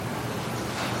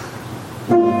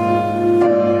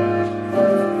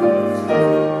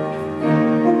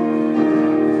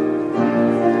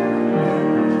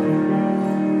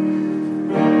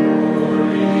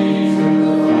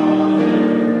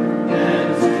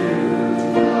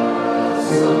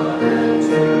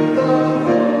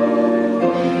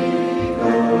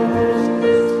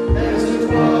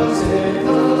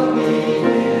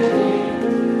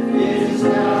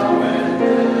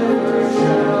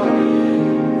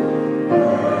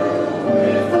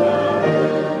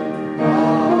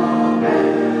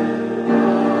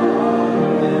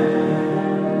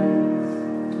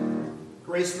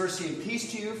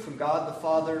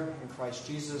Christ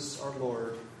Jesus our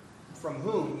Lord, from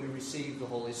whom we receive the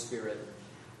Holy Spirit.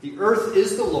 The earth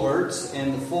is the Lord's,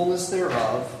 and the fullness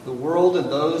thereof, the world and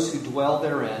those who dwell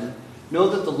therein. Know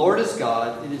that the Lord is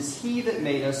God. It is He that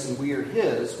made us, and we are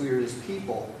His. We are His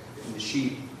people, and the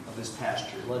sheep of His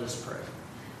pasture. Let us pray.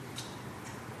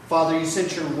 Father, you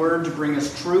sent your word to bring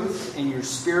us truth, and your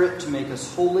Spirit to make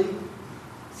us holy.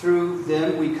 Through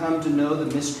them we come to know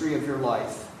the mystery of your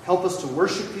life. Help us to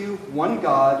worship you, one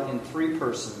God in three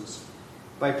persons,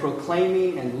 by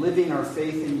proclaiming and living our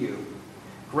faith in you.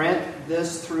 Grant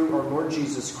this through our Lord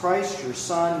Jesus Christ, your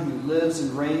Son, who lives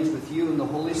and reigns with you in the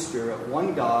Holy Spirit,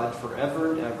 one God,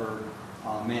 forever and ever.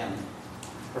 Amen.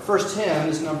 Our first hymn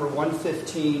is number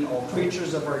 115, All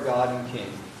Creatures of Our God and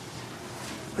King.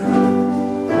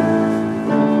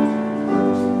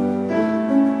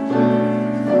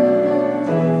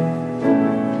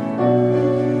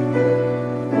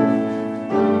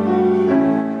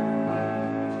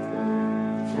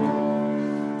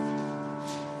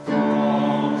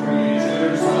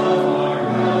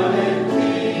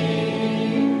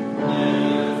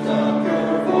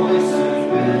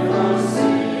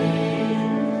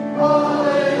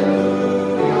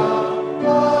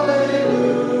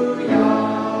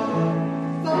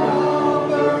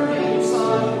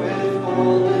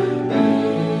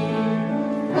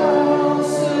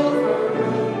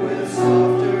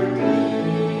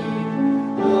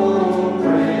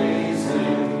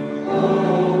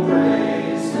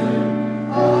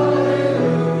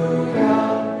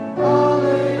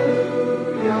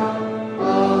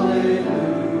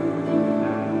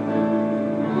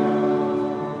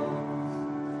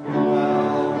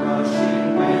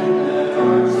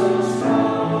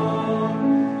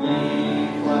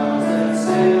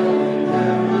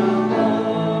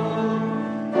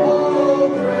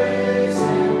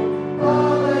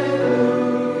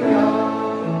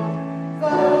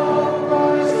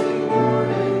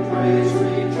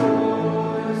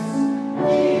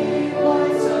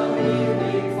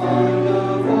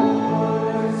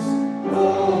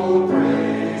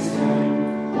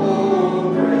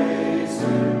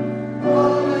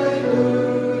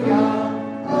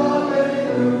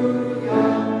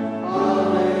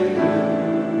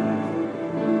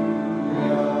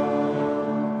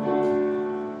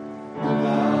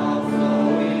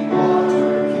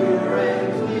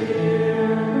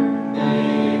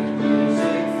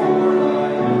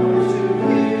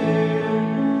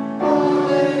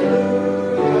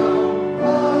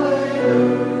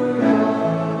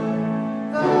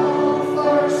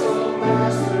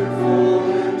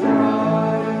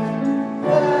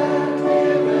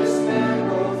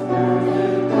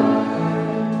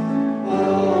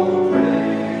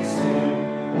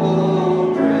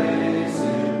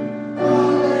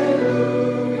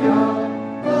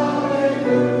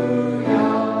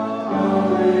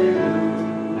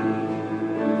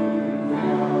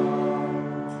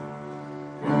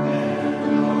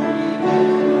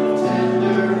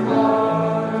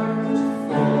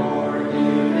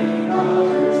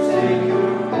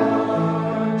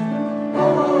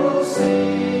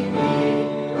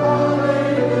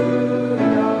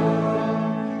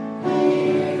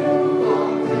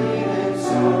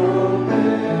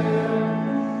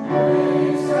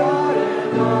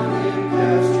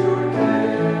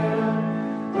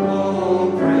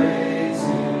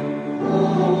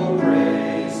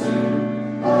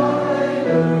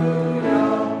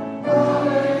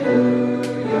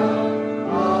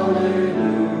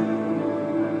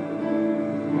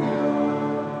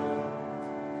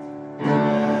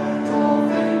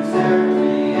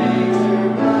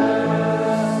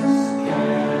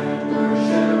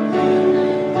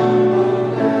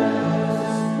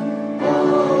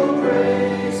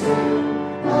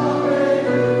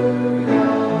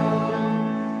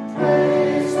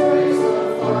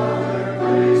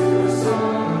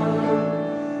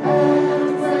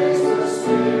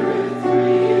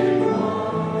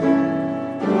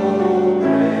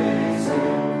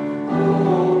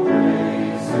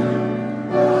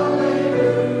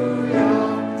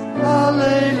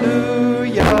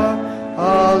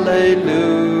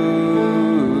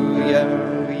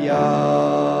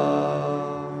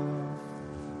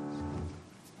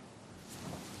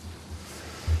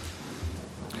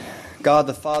 God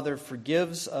the Father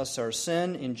forgives us our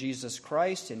sin in Jesus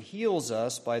Christ and heals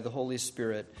us by the Holy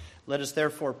Spirit. Let us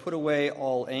therefore put away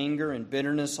all anger and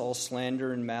bitterness, all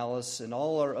slander and malice, and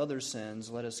all our other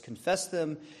sins. Let us confess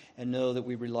them and know that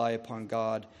we rely upon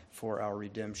God for our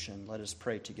redemption. Let us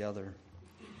pray together.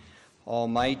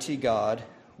 Almighty God,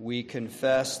 we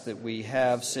confess that we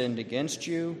have sinned against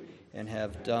you and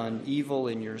have done evil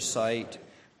in your sight.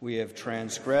 We have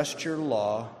transgressed your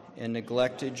law and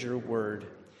neglected your word.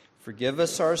 Forgive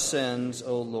us our sins,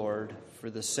 O Lord, for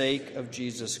the sake of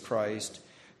Jesus Christ,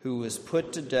 who was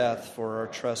put to death for our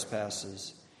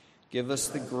trespasses. Give us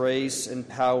the grace and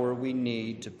power we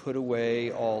need to put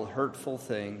away all hurtful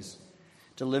things.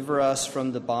 Deliver us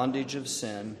from the bondage of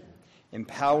sin.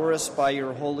 Empower us by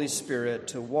your Holy Spirit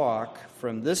to walk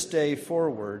from this day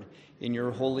forward in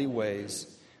your holy ways.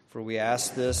 For we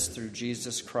ask this through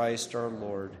Jesus Christ our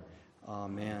Lord.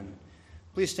 Amen.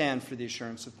 Please stand for the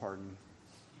assurance of pardon.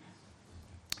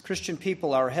 Christian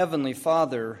people, our Heavenly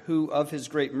Father, who of his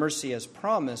great mercy has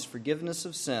promised forgiveness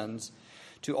of sins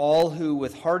to all who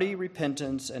with hearty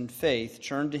repentance and faith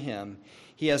turn to him,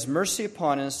 he has mercy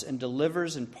upon us and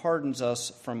delivers and pardons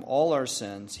us from all our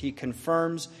sins. He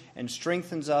confirms and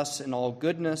strengthens us in all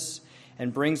goodness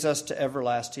and brings us to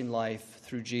everlasting life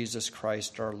through Jesus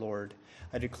Christ our Lord.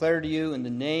 I declare to you in the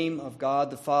name of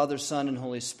God, the Father, Son, and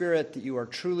Holy Spirit, that you are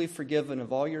truly forgiven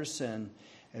of all your sin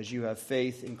as you have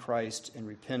faith in Christ and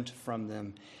repent from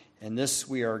them. And this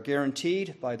we are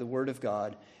guaranteed by the Word of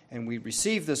God. And we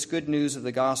receive this good news of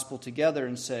the gospel together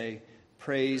and say,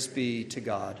 praise be to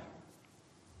God.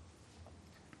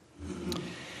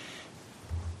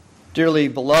 Dearly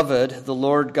beloved, the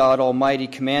Lord God Almighty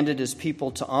commanded his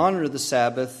people to honor the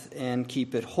Sabbath and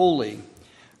keep it holy.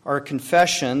 Our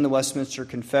confession, the Westminster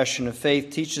Confession of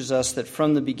Faith, teaches us that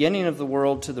from the beginning of the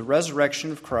world to the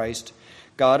resurrection of Christ,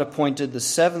 God appointed the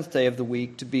seventh day of the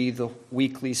week to be the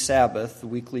weekly Sabbath, the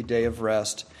weekly day of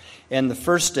rest, and the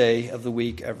first day of the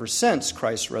week ever since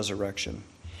Christ's resurrection.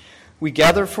 We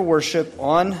gather for worship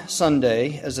on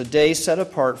Sunday as a day set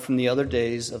apart from the other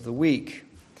days of the week.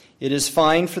 It is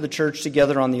fine for the church to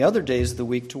gather on the other days of the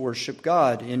week to worship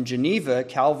God. In Geneva,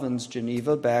 Calvin's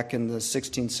Geneva, back in the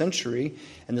 16th century,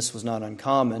 and this was not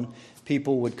uncommon,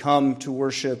 people would come to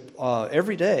worship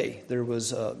every day. There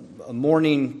was a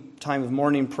morning time of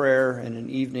morning prayer and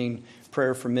an evening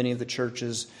prayer for many of the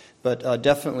churches, but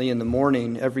definitely in the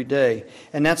morning every day.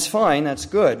 And that's fine, that's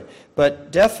good. But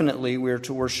definitely we are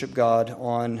to worship God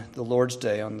on the Lord's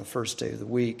Day, on the first day of the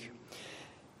week.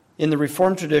 In the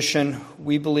Reformed tradition,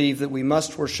 we believe that we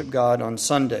must worship God on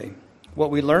Sunday. What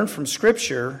we learn from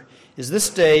Scripture is this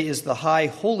day is the high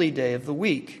holy day of the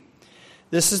week.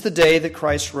 This is the day that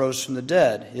Christ rose from the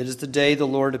dead. It is the day the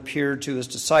Lord appeared to his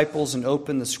disciples and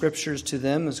opened the Scriptures to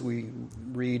them, as we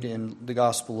read in the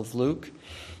Gospel of Luke.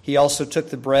 He also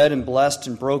took the bread and blessed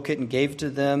and broke it and gave it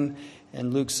to them.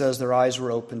 And Luke says their eyes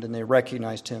were opened and they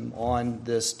recognized him on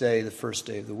this day, the first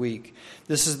day of the week.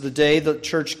 This is the day the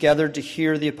church gathered to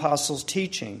hear the apostles'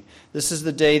 teaching. This is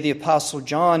the day the apostle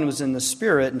John was in the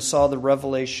Spirit and saw the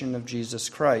revelation of Jesus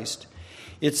Christ.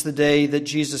 It's the day that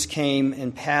Jesus came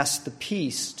and passed the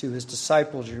peace to his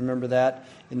disciples. You remember that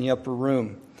in the upper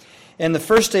room. And the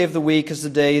first day of the week is the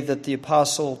day that the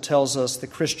apostle tells the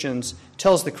Christians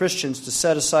to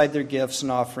set aside their gifts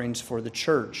and offerings for the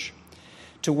church.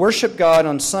 To worship God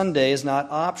on Sunday is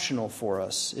not optional for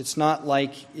us. It's not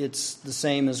like it's the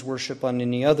same as worship on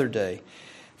any other day.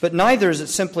 But neither is it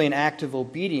simply an act of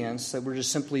obedience, that we're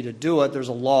just simply to do it. There's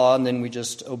a law, and then we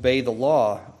just obey the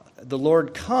law. The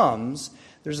Lord comes.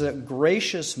 There's a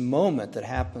gracious moment that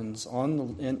happens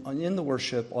in the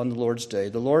worship on the Lord's Day.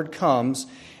 The Lord comes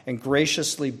and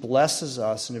graciously blesses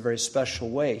us in a very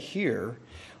special way here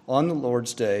on the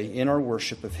Lord's Day in our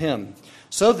worship of him.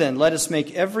 So then, let us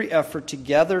make every effort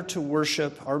together to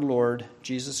worship our Lord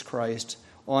Jesus Christ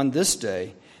on this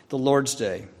day, the Lord's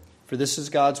Day. For this is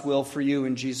God's will for you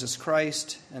in Jesus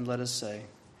Christ, and let us say,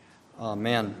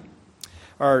 Amen.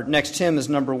 Our next hymn is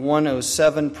number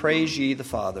 107, Praise Ye the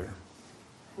Father.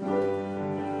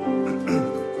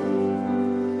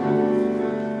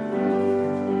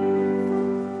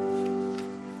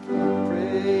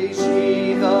 Praise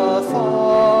ye the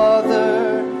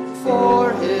Father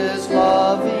for his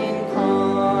loving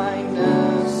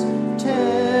kindness,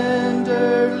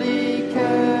 tenderly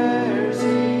cares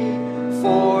he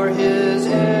for his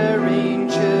erring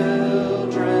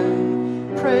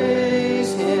children.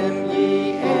 Praise him,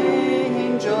 ye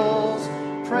angels,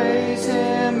 praise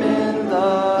him in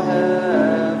the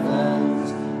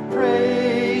heavens,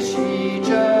 praise ye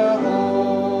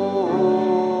Jehovah.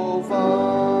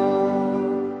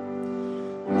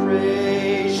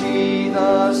 Praise ye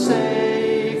the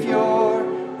Savior,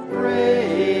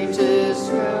 great is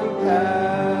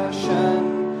compassion,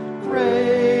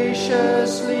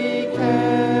 graciously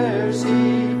cares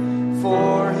he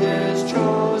for his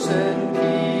chosen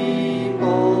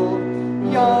people,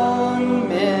 young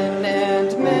men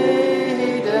and maidens.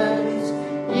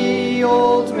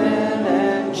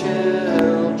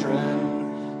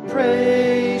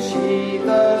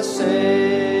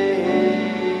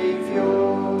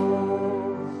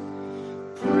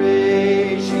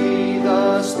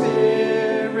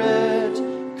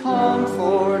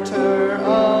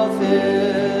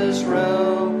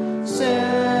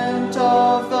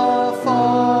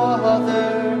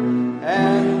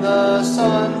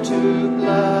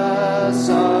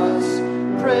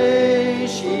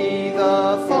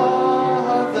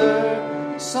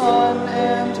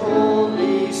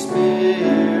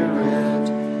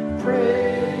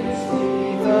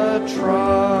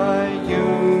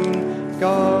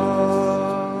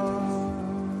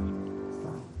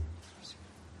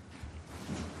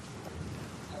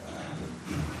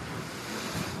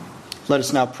 Let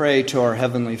us now pray to our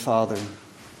Heavenly Father.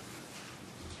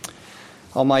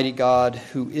 Almighty God,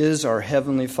 who is our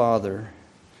Heavenly Father,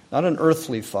 not an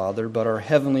earthly Father, but our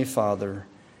Heavenly Father,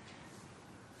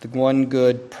 the one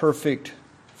good, perfect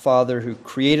Father who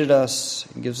created us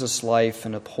and gives us life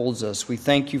and upholds us. We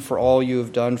thank you for all you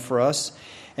have done for us,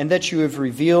 and that you have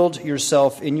revealed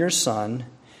yourself in your Son,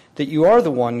 that you are the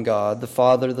one God, the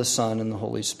Father, the Son, and the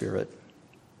Holy Spirit.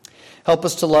 Help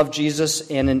us to love Jesus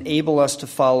and enable us to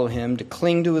follow him, to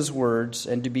cling to his words,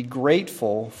 and to be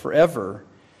grateful forever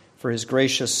for his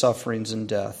gracious sufferings and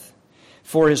death,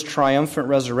 for his triumphant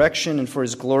resurrection, and for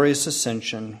his glorious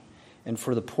ascension, and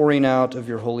for the pouring out of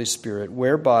your Holy Spirit,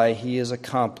 whereby he has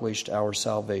accomplished our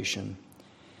salvation.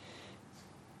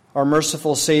 Our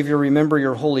merciful Savior, remember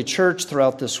your holy church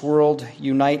throughout this world.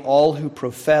 Unite all who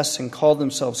profess and call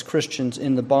themselves Christians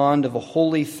in the bond of a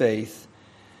holy faith,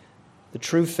 the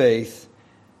true faith,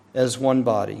 as one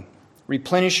body.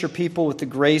 Replenish your people with the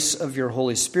grace of your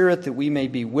Holy Spirit, that we may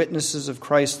be witnesses of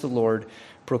Christ the Lord,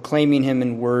 proclaiming him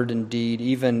in word and deed,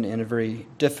 even in a very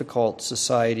difficult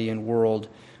society and world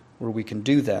where we can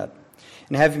do that.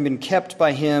 And having been kept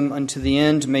by him unto the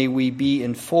end, may we be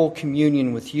in full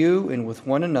communion with you and with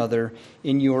one another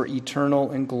in your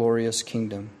eternal and glorious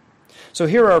kingdom. So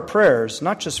hear our prayers,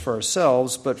 not just for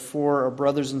ourselves, but for our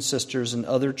brothers and sisters in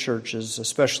other churches,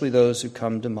 especially those who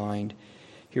come to mind.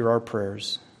 Hear our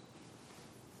prayers.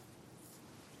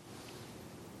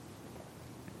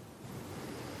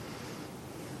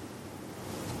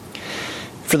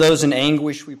 For those in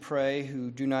anguish, we pray, who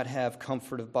do not have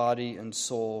comfort of body and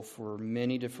soul for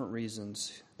many different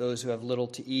reasons. Those who have little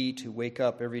to eat, who wake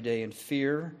up every day in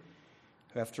fear,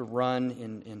 who have to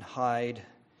run and hide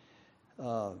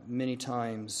many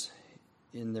times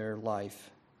in their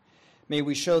life. May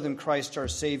we show them Christ our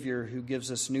Savior, who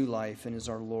gives us new life and is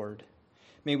our Lord.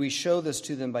 May we show this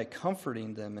to them by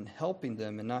comforting them and helping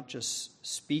them, and not just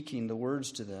speaking the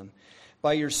words to them.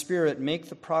 By your Spirit, make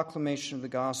the proclamation of the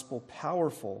gospel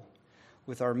powerful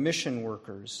with our mission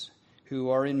workers, who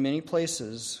are in many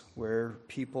places where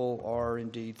people are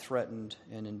indeed threatened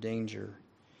and in danger.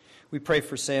 We pray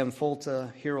for Sam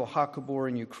Folta, Hiro Hakabor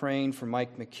in Ukraine, for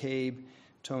Mike McCabe,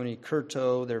 Tony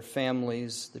Kurto, their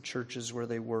families, the churches where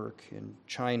they work, in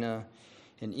China,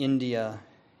 in India,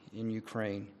 in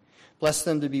Ukraine. Bless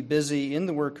them to be busy in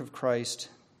the work of Christ,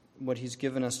 what he's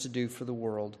given us to do for the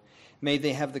world. May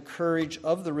they have the courage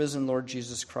of the risen Lord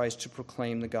Jesus Christ to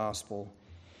proclaim the gospel.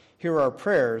 Hear our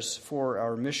prayers for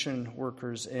our mission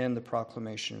workers and the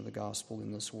proclamation of the gospel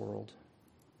in this world.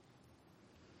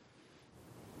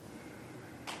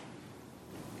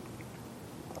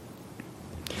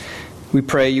 We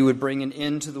pray you would bring an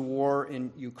end to the war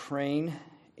in Ukraine,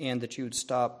 and that you would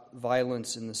stop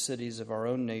violence in the cities of our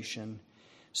own nation,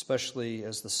 especially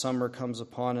as the summer comes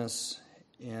upon us,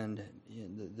 and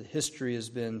the history has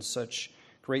been such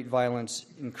great violence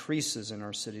increases in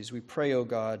our cities. We pray, O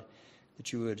God,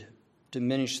 that you would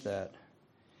diminish that.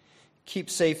 Keep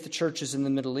safe the churches in the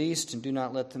Middle East, and do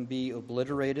not let them be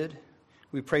obliterated.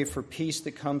 We pray for peace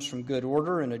that comes from good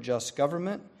order and a just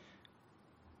government.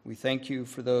 We thank you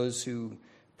for those who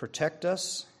protect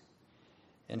us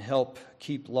and help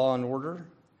keep law and order.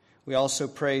 We also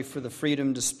pray for the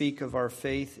freedom to speak of our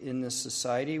faith in this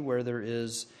society where there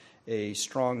is a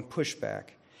strong pushback.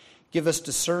 Give us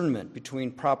discernment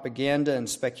between propaganda and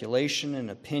speculation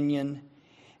and opinion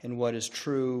and what is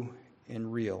true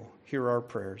and real. Hear our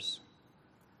prayers.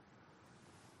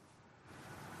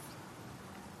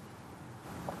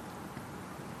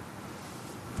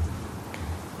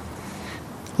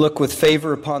 Look with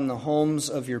favor upon the homes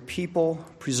of your people.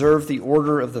 Preserve the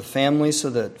order of the family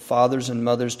so that fathers and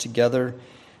mothers together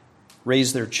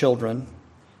raise their children.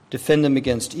 Defend them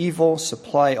against evil.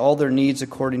 Supply all their needs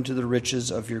according to the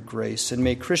riches of your grace. And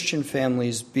may Christian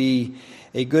families be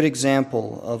a good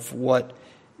example of what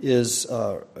is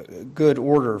good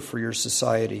order for your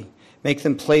society. Make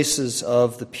them places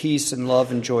of the peace and love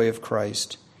and joy of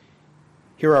Christ.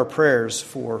 Hear our prayers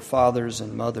for fathers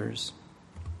and mothers.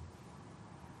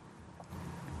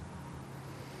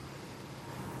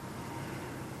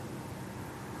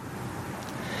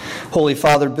 Holy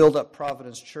Father, build up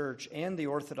Providence Church and the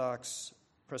Orthodox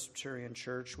Presbyterian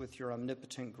Church with your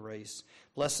omnipotent grace.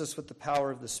 Bless us with the power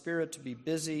of the Spirit to be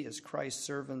busy as Christ's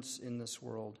servants in this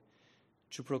world,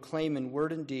 to proclaim in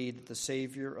word and deed that the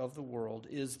Savior of the world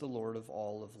is the Lord of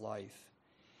all of life.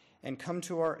 And come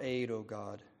to our aid, O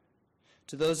God,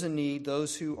 to those in need,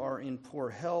 those who are in poor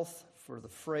health, for the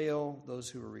frail, those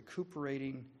who are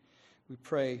recuperating. We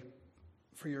pray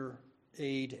for your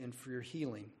aid and for your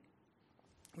healing.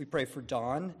 We pray for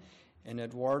Don and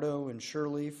Eduardo and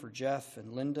Shirley, for Jeff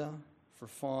and Linda, for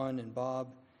Fawn and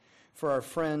Bob, For our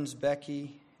friends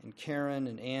Becky and Karen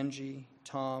and Angie,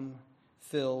 Tom,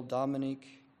 Phil,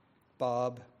 Dominique,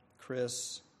 Bob,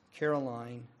 Chris,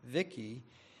 Caroline, Vicky,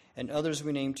 and others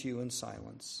we name to you in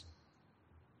silence.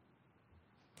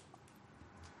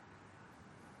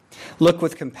 Look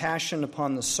with compassion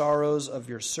upon the sorrows of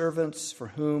your servants for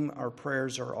whom our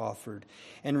prayers are offered,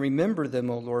 and remember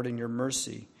them, O Lord, in your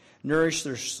mercy. Nourish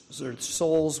their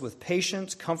souls with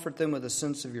patience, comfort them with a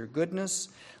sense of your goodness,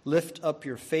 lift up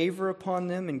your favor upon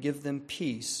them, and give them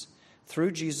peace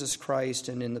through Jesus Christ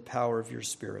and in the power of your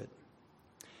Spirit.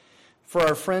 For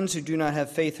our friends who do not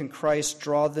have faith in Christ,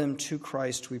 draw them to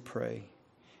Christ, we pray.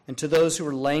 And to those who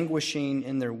are languishing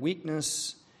in their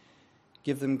weakness,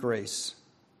 give them grace.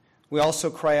 We also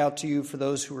cry out to you for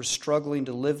those who are struggling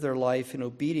to live their life in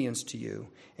obedience to you,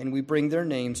 and we bring their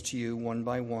names to you one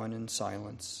by one in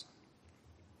silence.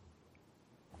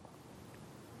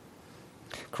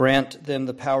 Grant them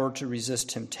the power to resist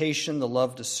temptation, the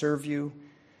love to serve you,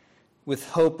 with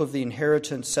hope of the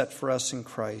inheritance set for us in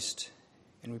Christ.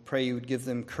 And we pray you would give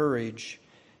them courage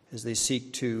as they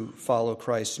seek to follow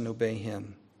Christ and obey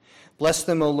him. Bless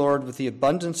them, O Lord, with the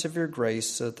abundance of your grace,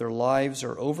 so that their lives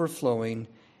are overflowing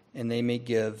and they may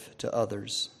give to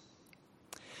others.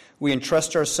 We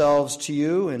entrust ourselves to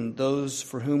you and those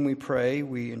for whom we pray.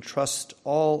 We entrust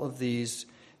all of these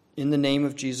in the name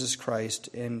of Jesus Christ,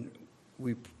 and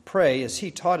we pray as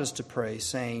he taught us to pray,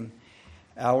 saying,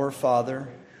 Our Father,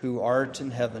 who art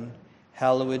in heaven,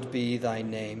 hallowed be thy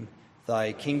name.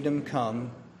 Thy kingdom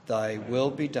come, thy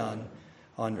will be done,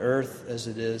 on earth as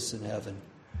it is in heaven.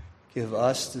 Give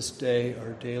us this day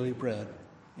our daily bread,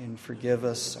 and forgive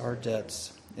us our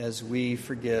debts, as we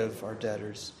forgive our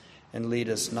debtors. And lead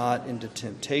us not into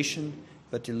temptation,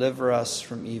 but deliver us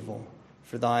from evil.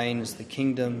 For thine is the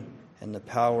kingdom, and the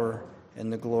power,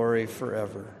 and the glory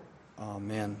forever.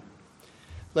 Amen.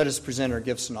 Let us present our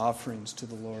gifts and offerings to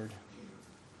the Lord.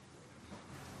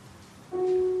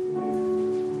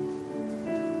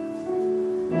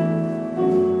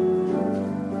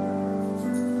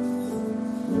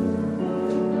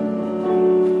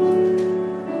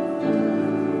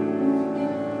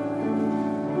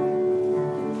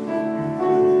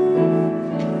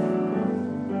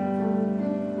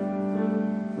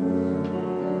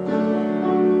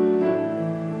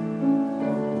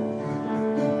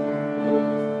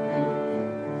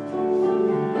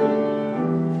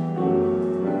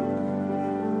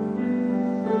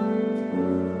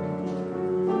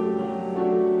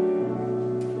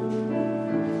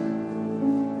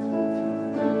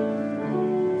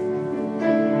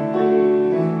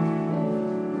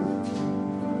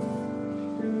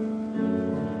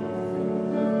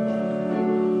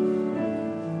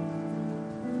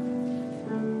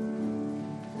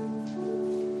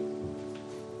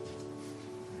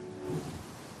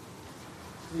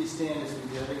 Please stand as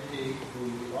we dedicate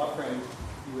the offering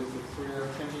with the prayer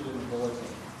printed in the bulletin.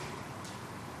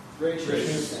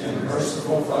 Gracious and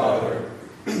merciful Father,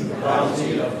 the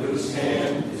bounty of whose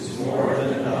hand is more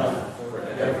than enough for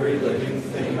every living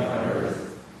thing on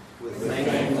earth, with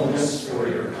thankfulness for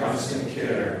your constant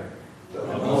care, but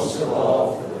most of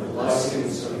all for the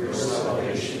blessings of your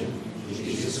salvation in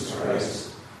Jesus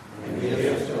Christ and the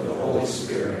gift of the Holy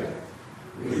Spirit,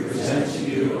 we present to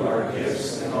you our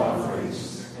gifts and offerings,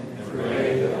 and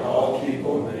pray that all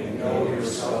people may know your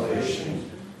salvation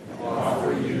and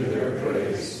offer you their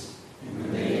praise. In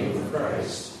the name of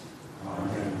Christ.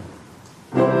 Amen.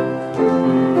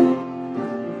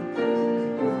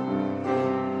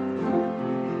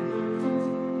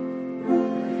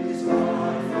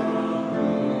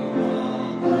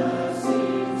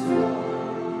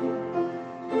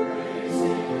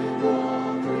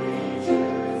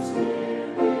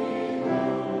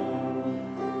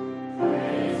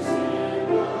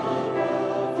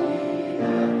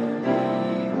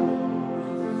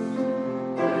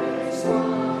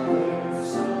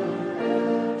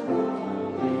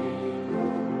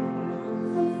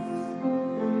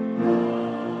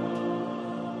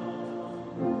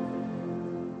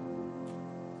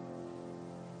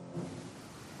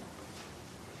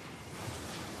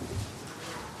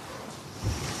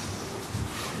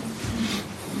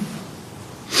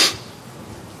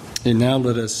 And now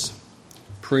let us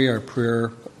pray our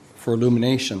prayer for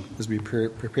illumination as we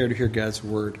prepare to hear God's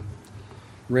word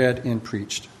read and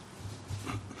preached.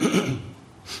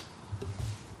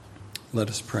 Let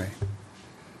us pray.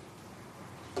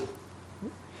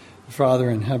 Father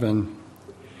in heaven,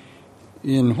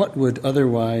 in what would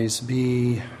otherwise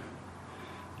be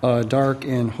a dark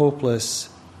and hopeless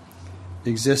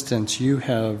existence, you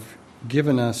have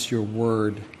given us your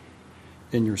word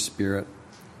and your spirit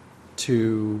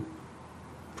to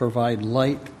provide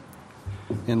light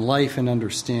and life and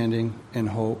understanding and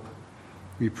hope.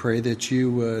 We pray that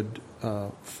you would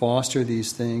foster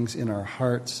these things in our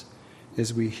hearts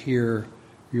as we hear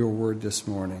your word this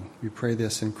morning. We pray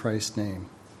this in Christ's name.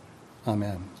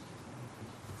 Amen.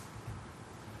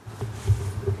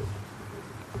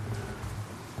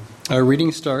 Our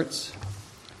reading starts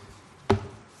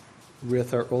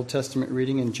with our Old Testament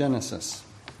reading in Genesis,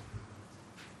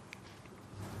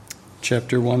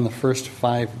 chapter 1, the first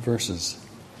 5 verses.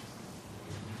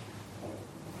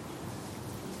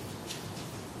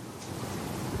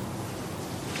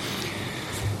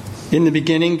 In the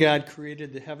beginning, God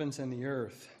created the heavens and the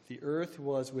earth. The earth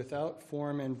was without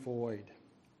form and void,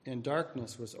 and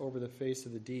darkness was over the face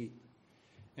of the deep.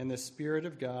 And the Spirit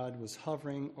of God was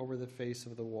hovering over the face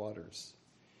of the waters.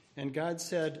 And God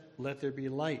said, "Let there be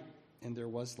light," and there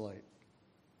was light.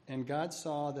 And God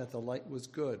saw that the light was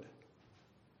good.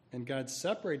 And God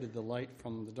separated the light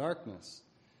from the darkness.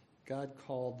 God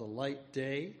called the light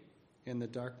day, and the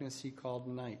darkness he called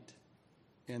night.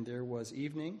 And there was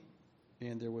evening,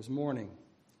 and there was morning,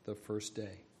 the first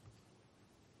day.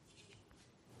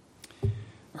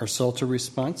 Our Psalter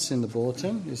response in the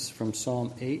bulletin is from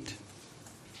Psalm 8.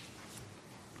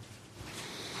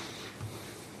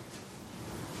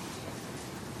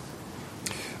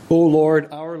 O Lord,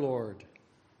 our Lord,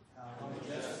 how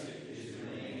majestic is your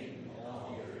name in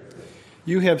all the earth.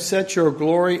 You have set your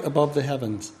glory above the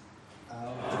heavens. Out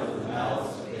of the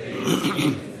mouth of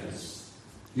babes.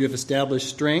 You have established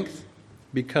strength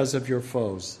because of your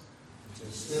foes.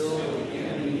 To still the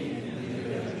enemy and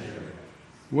the avenger.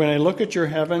 When I look at your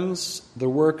heavens, the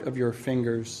work of your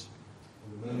fingers,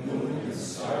 The moon and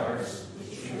stars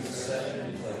which you have set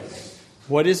in place.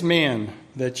 What is man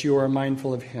that you are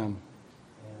mindful of him?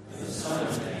 The Son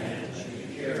of Man that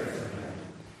you care for him.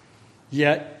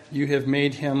 Yet you have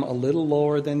made him a little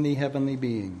lower than the heavenly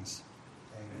beings.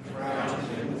 And crowned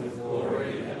him with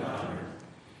glory and honor.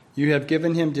 You have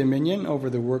given him dominion over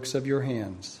the works of your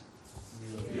hands.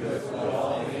 You have put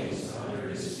all things under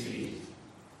his feet.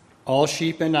 All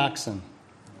sheep and oxen,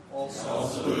 Also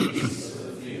the beasts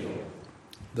of the field.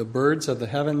 the birds of the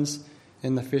heavens,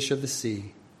 and the fish of the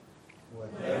sea.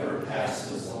 Whatever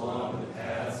passes along the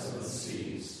paths of the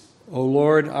seas. O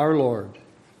Lord, our Lord,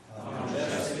 How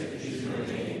majestic is your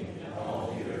name in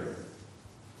all the earth.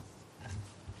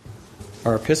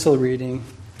 our epistle reading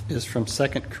is from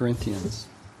 2 Corinthians.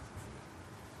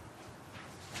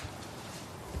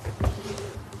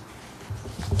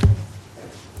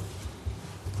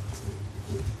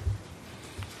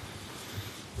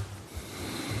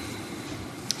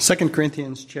 Second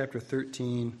Corinthians chapter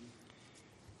 13,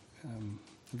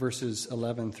 verses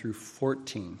 11 through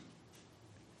 14.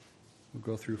 We'll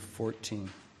go through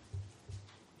 14.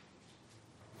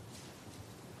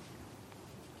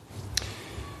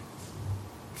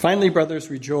 Finally, brothers,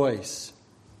 rejoice.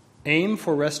 Aim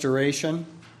for restoration.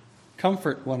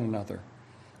 Comfort one another.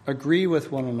 Agree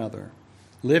with one another.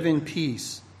 Live in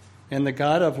peace. And the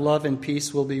God of love and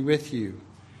peace will be with you.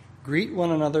 Greet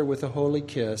one another with a holy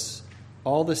kiss.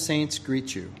 All the saints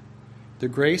greet you. The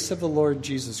grace of the Lord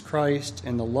Jesus Christ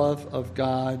and the love of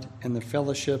God and the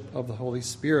fellowship of the Holy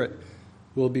Spirit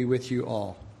will be with you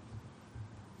all.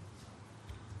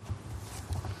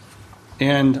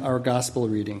 And our gospel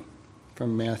reading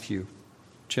from Matthew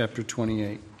chapter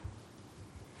 28.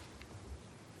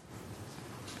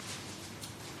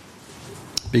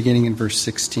 Beginning in verse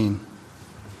 16.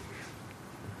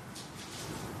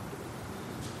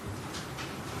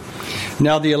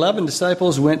 Now the 11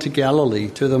 disciples went to Galilee,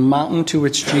 to the mountain to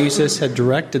which Jesus had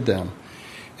directed them.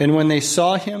 And when they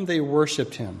saw him, they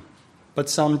worshipped him, but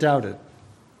some doubted.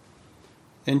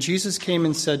 And Jesus came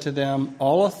and said to them,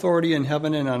 "All authority in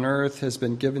heaven and on earth has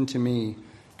been given to me.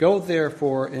 Go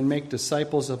therefore and make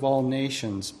disciples of all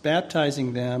nations,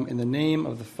 baptizing them in the name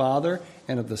of the Father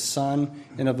and of the Son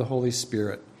and of the Holy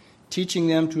Spirit, teaching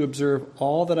them to observe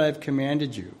all that I have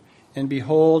commanded you. And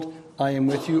behold, I am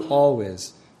with you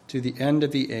always, to the end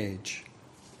of the age."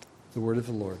 The word of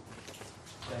the Lord.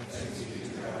 Thanks be to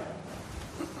God.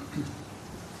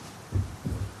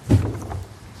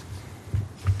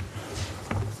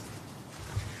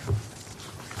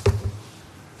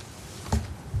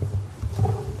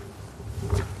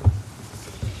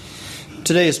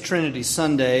 Today is Trinity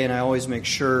Sunday, and I always make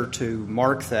sure to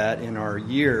mark that in our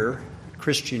year,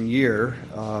 Christian year.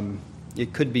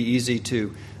 It could be easy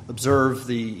to observe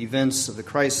the events of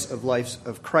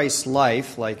Christ's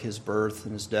life, like his birth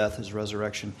and his death, his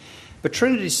resurrection. But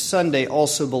Trinity Sunday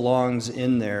also belongs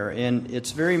in there, and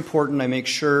it's very important I make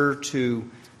sure to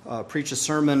preach a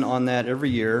sermon on that every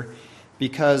year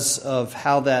because of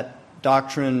how that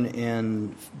doctrine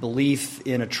and belief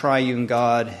in a triune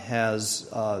God has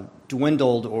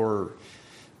dwindled or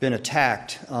been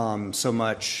attacked so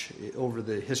much over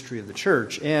the history of the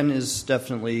church, and is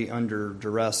definitely under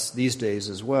duress these days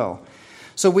as well.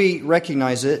 So we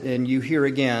recognize it, and you hear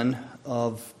again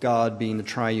of God being the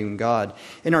triune God.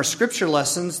 In our scripture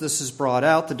lessons, this is brought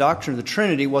out. The doctrine of the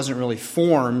Trinity wasn't really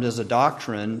formed as a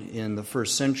doctrine in the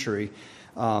first century,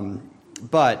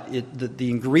 but the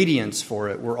ingredients for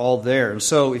it were all there. And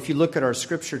so if you look at our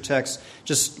scripture text,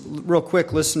 just real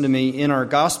quick, listen to me. In our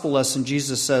gospel lesson,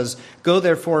 Jesus says, "Go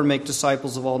therefore and make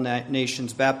disciples of all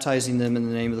nations, baptizing them in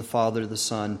the name of the Father, the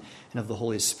Son, and of the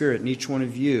Holy Spirit. And each one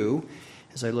of you,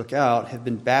 as I look out, have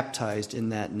been baptized in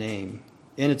that name."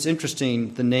 And it's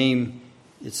interesting, the name,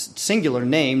 it's singular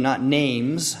name, not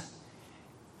names,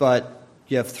 but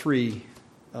you have three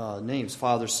names,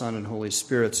 Father, Son, and Holy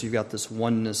Spirit, so you've got this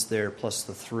oneness there plus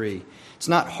the three. It's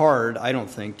not hard, I don't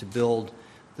think, to build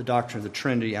the doctrine of the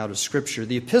Trinity out of Scripture.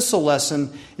 The epistle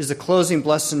lesson is the closing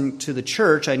blessing to the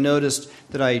church. I noticed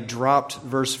that I dropped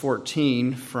verse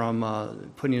 14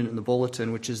 from putting it in the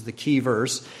bulletin, which is the key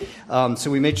verse. So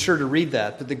we made sure to read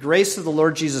that. "But the grace of the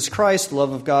Lord Jesus Christ, the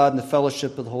love of God, and the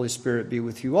fellowship of the Holy Spirit be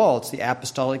with you all." It's the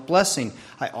apostolic blessing.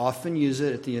 I often use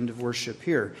it at the end of worship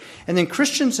here. And then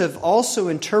Christians have also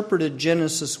interpreted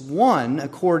Genesis 1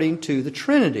 according to the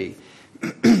Trinity.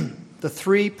 The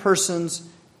three persons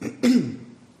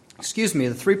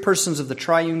of the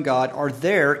triune God are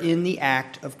there in the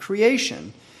act of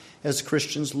creation, as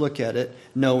Christians look at it,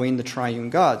 knowing the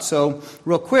triune God. So,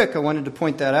 real quick, I wanted to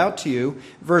point that out to you.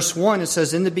 Verse 1, it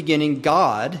says, "In the beginning,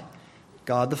 God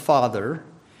the Father."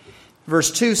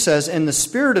 Verse 2 says, "And the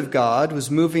Spirit of God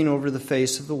was moving over the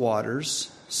face of the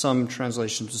waters." Some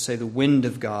translations would say the wind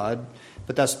of God,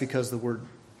 but that's because the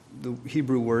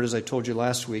Hebrew word, as I told you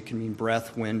last week, can mean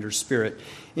breath, wind, or spirit.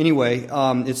 Anyway,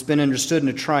 it's been understood in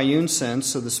a triune sense.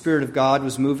 So the Spirit of God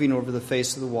was moving over the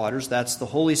face of the waters. That's the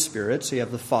Holy Spirit. So you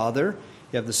have the Father,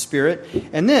 you have the Spirit.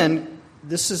 And then,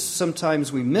 this is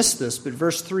sometimes we miss this, but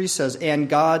verse 3 says, "And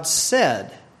God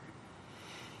said."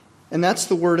 And that's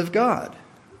the Word of God.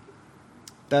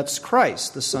 That's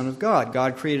Christ, the Son of God.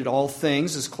 God created all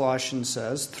things, as Colossians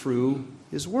says, through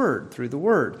His Word, through the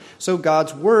Word. So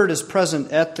God's Word is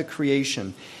present at the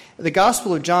creation. The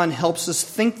Gospel of John helps us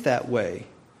think that way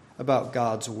about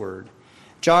God's Word.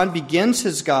 John begins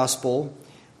his Gospel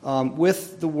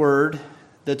with the Word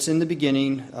that's in the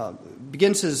beginning,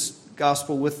 begins his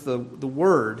Gospel with the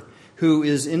Word, who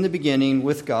is in the beginning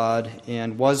with God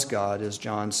and was God, as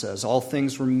John says. All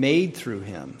things were made through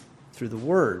Him, through the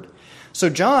Word. So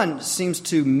John seems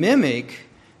to mimic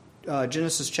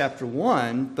Genesis chapter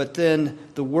 1, but then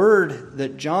the Word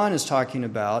that John is talking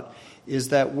about is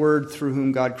that Word through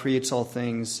whom God creates all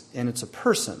things, and it's a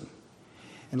person.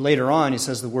 And later on, he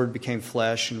says the Word became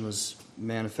flesh and was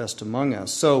manifest among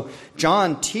us. So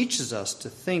John teaches us to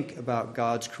think about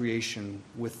God's creation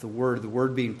with the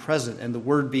Word being present, and the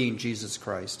Word being Jesus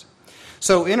Christ.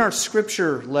 So in our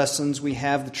Scripture lessons, we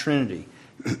have the Trinity.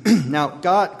 Now,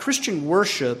 Christians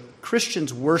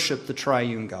worship the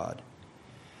triune God.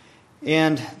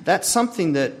 And that's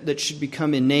something that should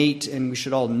become innate, and we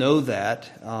should all know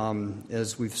that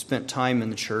as we've spent time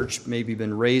in the church, maybe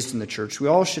been raised in the church. We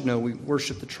all should know we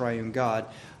worship the triune God.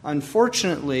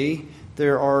 Unfortunately,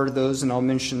 there are those, and I'll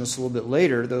mention this a little bit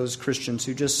later, those Christians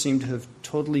who just seem to have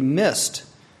totally missed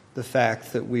the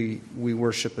fact that we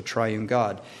worship a triune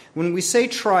God. When we say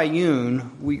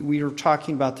triune, we are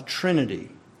talking about the Trinity,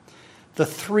 the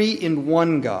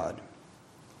three-in-one God.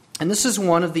 And this is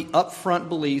one of the upfront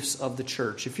beliefs of the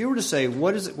church. If you were to say,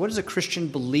 what does a Christian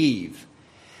believe?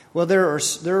 Well, there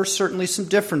are certainly some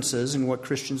differences in what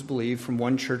Christians believe from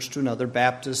one church to another.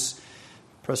 Baptists,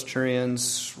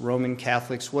 Presbyterians, Roman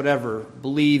Catholics, whatever,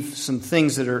 believe some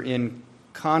things that are in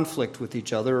conflict with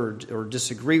each other or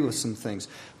disagree with some things.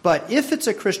 But if it's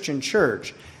a Christian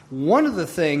church, one of the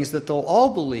things that they'll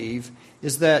all believe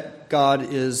is that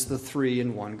God is the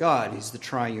three-in-one God. He's the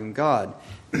triune God.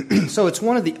 So it's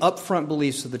one of the upfront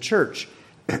beliefs of the church.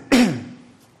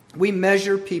 We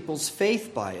measure people's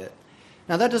faith by it.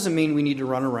 Now, that doesn't mean we need to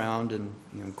run around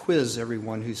and quiz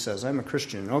everyone who says, "I'm a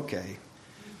Christian." Okay,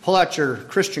 pull out your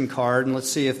Christian card and let's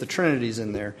see if the Trinity's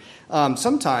in there.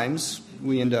 Sometimes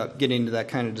we end up getting into that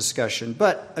kind of discussion.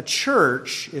 But a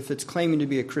church, if it's claiming to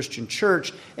be a Christian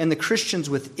church, and the Christians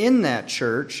within that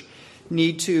church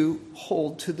need to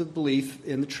hold to the belief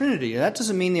in the Trinity. That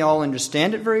doesn't mean they all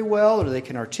understand it very well or they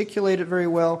can articulate it very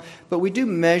well, but we do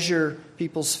measure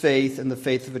people's faith and the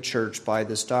faith of a church by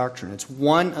this doctrine. It's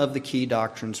one of the key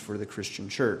doctrines for the Christian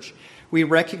church. We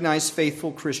recognize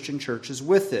faithful Christian churches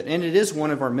with it, and it is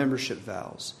one of our membership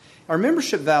vows. Our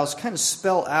membership vows kind of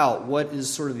spell out what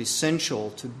is sort of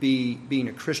essential to being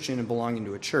a Christian and belonging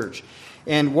to a church.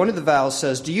 And one of the vows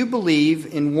says, "Do you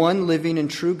believe in one living and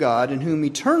true God, in whom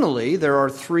eternally there are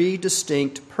three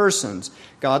distinct persons,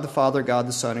 God the Father, God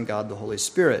the Son, and God the Holy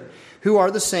Spirit, who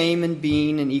are the same in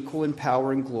being and equal in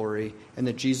power and glory, and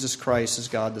that Jesus Christ is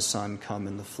God the Son come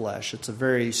in the flesh?" It's a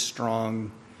very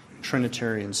strong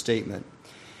Trinitarian statement.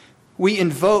 We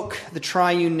invoke the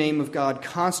triune name of God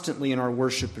constantly in our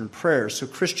worship and prayer. So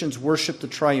Christians worship the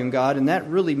triune God, and that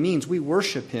really means we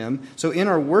worship Him. So in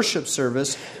our worship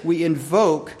service, we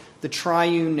invoke the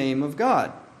triune name of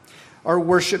God. Our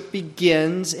worship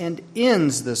begins and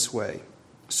ends this way.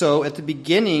 So at the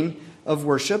beginning of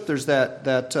worship, there's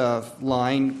that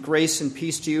line, "Grace and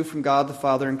peace to you from God the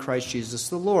Father and Christ Jesus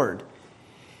the Lord."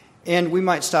 And we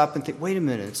might stop and think, wait a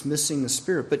minute, it's missing the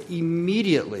Spirit. But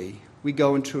immediately we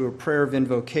go into a prayer of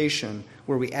invocation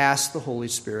where we ask the Holy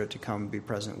Spirit to come and be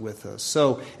present with us.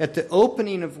 So at the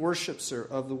opening of the worship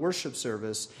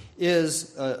service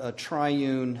is a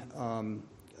triune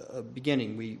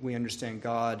beginning. We understand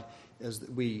God as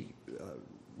we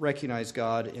recognize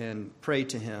God and pray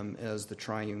to Him as the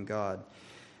triune God.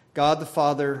 God the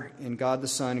Father and God the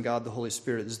Son and God the Holy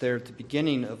Spirit is there at the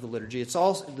beginning of the liturgy. It's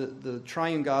also the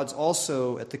triune God's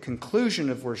also at the conclusion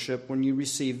of worship when you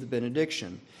receive the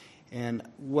benediction. And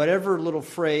whatever little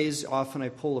phrase, often I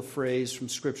pull a phrase from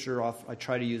Scripture, I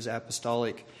try to use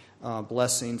apostolic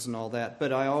blessings and all that,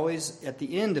 but I always, at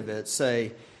the end of it,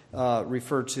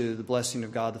 refer to the blessing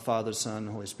of God the Father, Son, and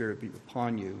Holy Spirit be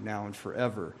upon you now and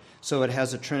forever. So it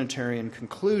has a Trinitarian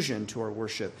conclusion to our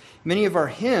worship. Many of our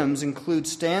hymns include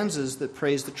stanzas that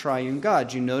praise the triune God.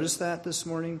 Did you notice that this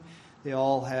morning? They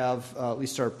all have, at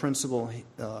least our principal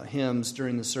hymns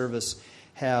during the service,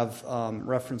 have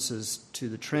references to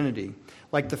the Trinity.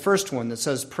 Like the first one that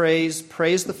says, praise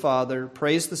the Father,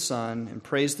 praise the Son, and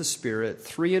praise the Spirit,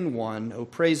 three in one. O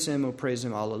praise Him,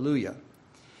 Alleluia.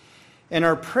 And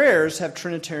our prayers have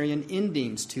Trinitarian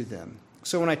endings to them.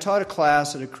 So when I taught a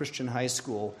class at a Christian high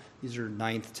school, these are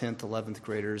 9th, 10th, 11th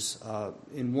graders,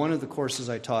 in one of the courses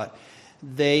I taught,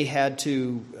 they had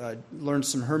to learn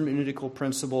some hermeneutical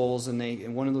principles,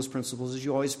 and one of those principles is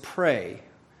you always pray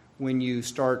when you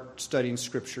start studying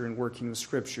Scripture and working with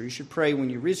Scripture. You should pray when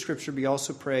you read Scripture, but you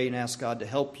also pray and ask God to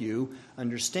help you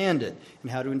understand it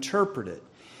and how to interpret it.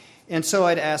 And so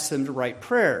I'd ask them to write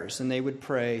prayers, and they would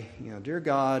pray, "Dear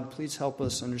God, please help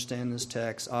us understand this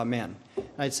text. Amen." And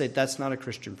I'd say, that's not a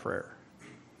Christian prayer.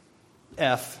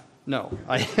 No.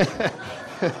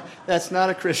 That's not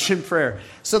a Christian prayer.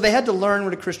 So they had to learn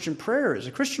what a Christian prayer is.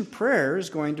 A Christian prayer is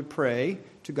going to pray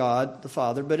to God the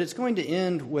Father, but it's going to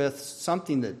end with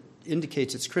something that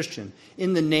indicates it's Christian,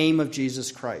 in the name of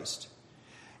Jesus Christ.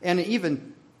 And an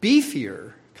even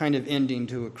beefier kind of ending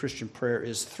to a Christian prayer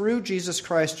is, "Through Jesus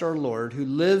Christ our Lord, who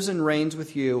lives and reigns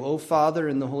with you, O Father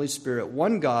and the Holy Spirit,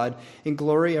 one God, in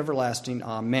glory everlasting.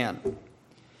 Amen."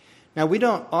 Now, we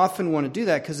don't often want to do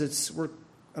that because we're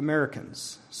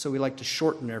Americans, so we like to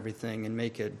shorten everything and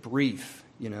make it brief,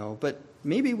 but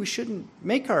maybe we shouldn't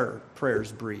make our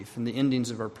prayers brief and the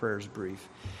endings of our prayers brief.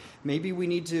 Maybe we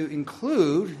need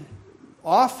to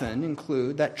often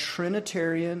include that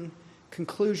Trinitarian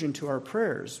conclusion to our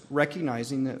prayers,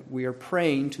 recognizing that we are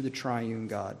praying to the triune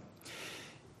God.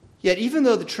 Yet, even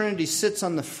though the Trinity sits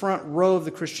on the front row of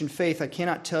the Christian faith, I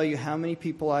cannot tell you how many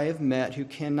people I have met who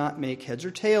cannot make heads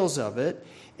or tails of it,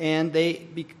 and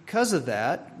because of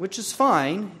that, which is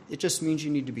fine, it just means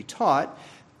you need to be taught,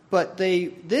 but they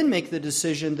then make the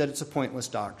decision that it's a pointless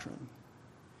doctrine.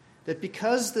 That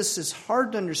because this is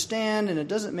hard to understand and it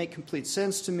doesn't make complete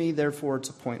sense to me, therefore it's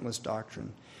a pointless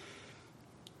doctrine.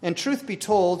 And truth be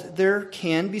told, there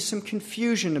can be some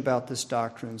confusion about this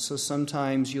doctrine. So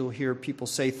sometimes you'll hear people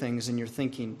say things and you're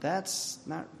thinking, that's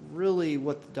not really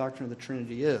what the doctrine of the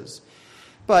Trinity is.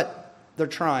 But they're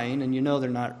trying, and they're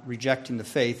not rejecting the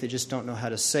faith. They just don't know how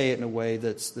to say it in a way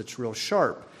that's real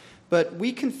sharp. But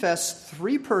we confess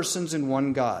three persons in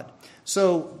one God.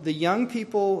 So the young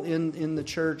people in the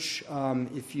church,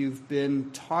 if you've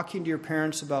been talking to your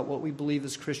parents about what we believe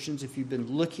as Christians, if you've been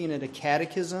looking at a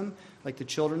catechism, like the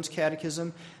children's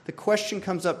catechism, the question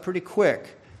comes up pretty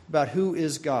quick about who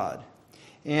is God.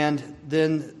 And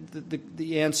then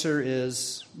the answer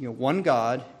is, one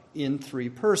God in three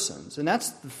persons. And that's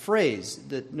the phrase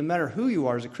that no matter who you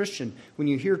are as a Christian, when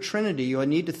you hear Trinity, you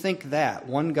need to think that,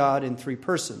 one God in three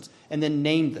persons, and then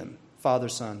name them, Father,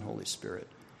 Son, Holy Spirit.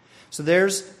 So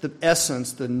there's the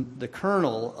essence, the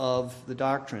kernel of the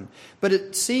doctrine. But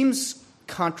it seems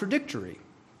contradictory,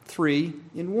 three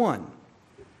in one.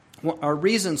 Our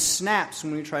reason snaps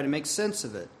when we try to make sense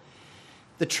of it.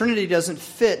 The Trinity doesn't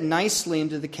fit nicely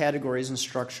into the categories and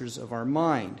structures of our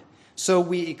mind. So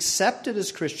we accept it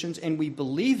as Christians and we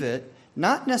believe it,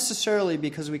 not necessarily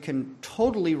because we can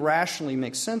totally rationally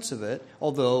make sense of it,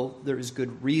 although there is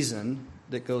good reason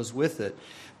that goes with it.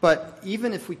 But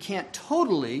even if we can't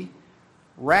totally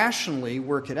rationally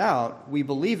work it out, we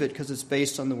believe it because it's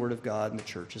based on the Word of God and the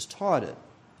church has taught it.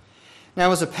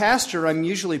 Now, as a pastor, I'm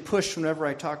usually pushed whenever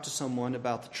I talk to someone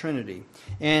about the Trinity.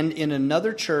 And in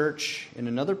another church, in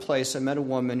another place, I met a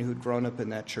woman who'd grown up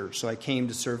in that church. So I came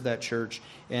to serve that church,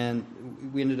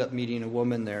 and we ended up meeting a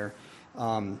woman there.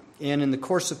 And in the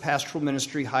course of pastoral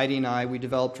ministry, Heidi and I, we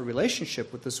developed a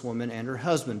relationship with this woman and her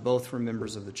husband. Both were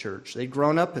members of the church. They'd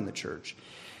grown up in the church.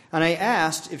 And I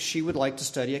asked if she would like to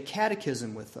study a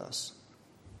catechism with us.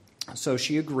 So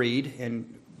she agreed,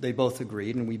 and they both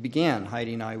agreed, and we began.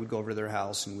 Heidi and I would go over to their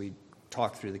house, and we'd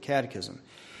talk through the catechism.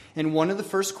 And one of the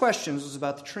first questions was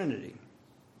about the Trinity.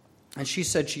 And she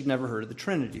said she'd never heard of the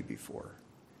Trinity before,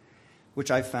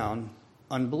 which I found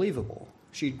unbelievable.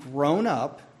 She'd grown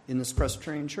up in this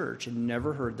Presbyterian church and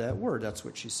never heard that word. That's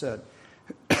what she said.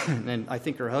 And I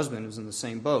think her husband was in the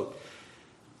same boat.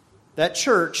 That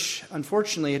church,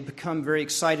 unfortunately, had become very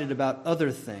excited about other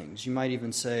things. You might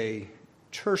even say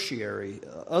tertiary,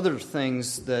 other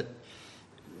things that,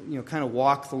 kind of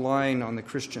walk the line in the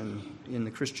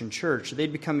Christian church.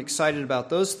 They'd become excited about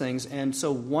those things, and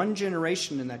so one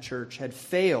generation in that church had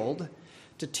failed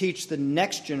to teach the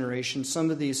next generation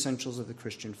some of the essentials of the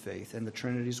Christian faith, and the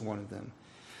Trinity is one of them.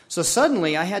 So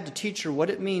suddenly, I had to teach her what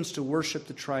it means to worship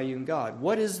the Triune God.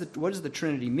 What does the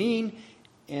Trinity mean?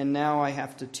 And now I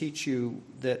have to teach you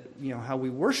that, how we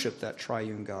worship that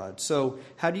Triune God. So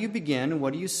how do you begin and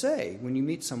what do you say when you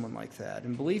meet someone like that?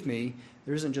 And believe me,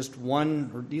 there isn't just one,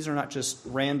 or these are not just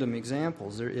random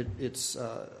examples. It's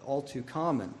all too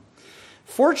common.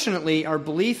 Fortunately, our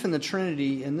belief in the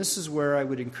Trinity, and this is where I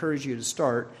would encourage you to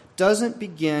start, doesn't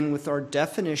begin with our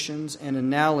definitions and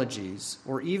analogies,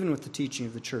 or even with the teaching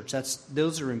of the church.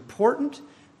 Those are important,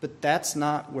 but that's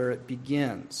not where it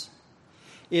begins.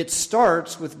 It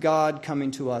starts with God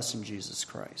coming to us in Jesus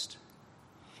Christ.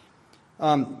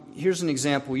 Here's an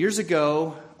example. Years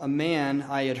ago, a man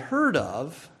I had heard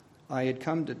of, I had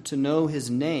come to know his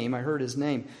name, I heard his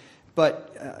name,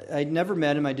 but I'd never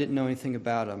met him, I didn't know anything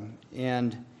about him.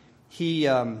 And he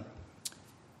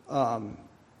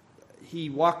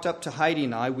walked up to Heidi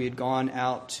and I. We had gone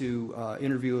out to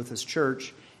interview with his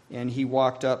church, and he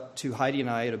walked up to Heidi and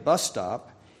I at a bus stop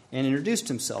and introduced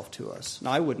himself to us.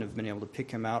 Now, I wouldn't have been able to pick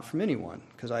him out from anyone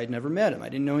because I had never met him. I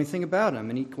didn't know anything about him.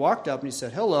 And he walked up and he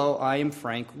said, "Hello, I am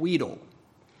Frank Weedle."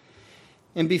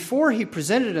 And before he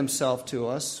presented himself to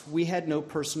us, we had no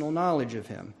personal knowledge of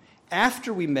him.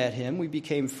 After we met him, we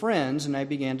became friends, and I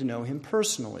began to know him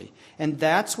personally. And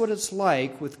that's what it's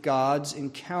like with God's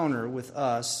encounter with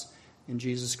us in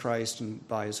Jesus Christ and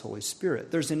by His Holy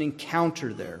Spirit. There's an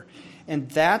encounter there. And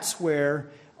that's where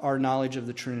our knowledge of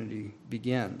the Trinity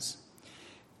begins.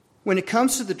 When it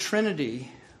comes to the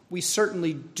Trinity, we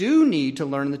certainly do need to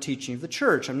learn the teaching of the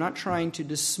church. I'm not trying to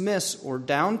dismiss or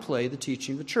downplay the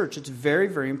teaching of the church. It's very,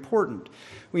 very important.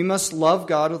 We must love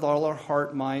God with all our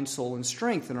heart, mind, soul, and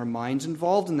strength, and our mind's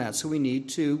involved in that. So we need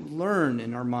to learn,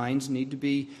 and our minds need to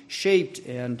be shaped,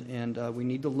 and we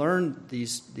need to learn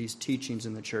these teachings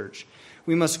in the church.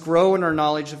 We must grow in our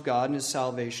knowledge of God and His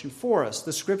salvation for us.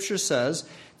 The Scripture says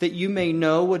that you may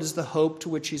know what is the hope to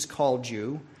which He's called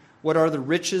you, what are the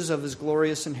riches of His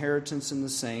glorious inheritance in the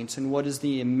saints, and what is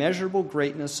the immeasurable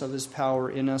greatness of His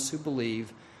power in us who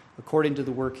believe, according to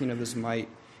the working of His might,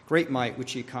 great might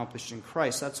which He accomplished in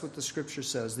Christ. That's what the Scripture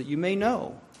says, that you may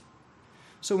know.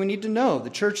 So we need to know. The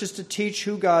church is to teach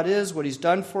who God is, what He's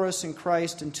done for us in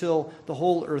Christ, until the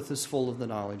whole earth is full of the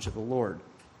knowledge of the Lord.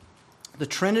 The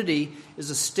Trinity is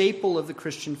a staple of the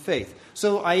Christian faith.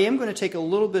 So I am going to take a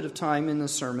little bit of time in the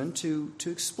sermon to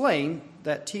explain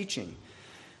that teaching.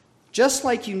 Just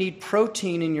like you need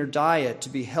protein in your diet to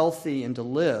be healthy and to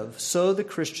live, so the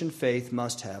Christian faith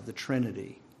must have the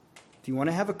Trinity. If you want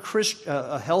to have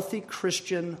a healthy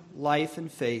Christian life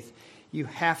and faith, you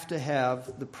have to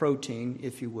have the protein,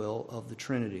 if you will, of the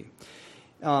Trinity.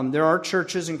 There are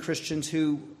churches and Christians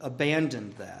who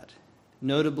abandoned that,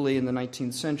 notably in the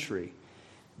 19th century.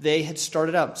 They had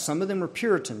started out, some of them were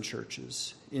Puritan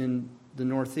churches in the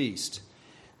Northeast.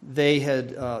 They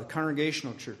had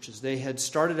congregational churches. They had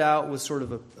started out with sort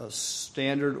of a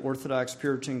standard Orthodox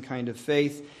Puritan kind of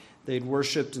faith. They'd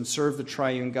worshipped and served the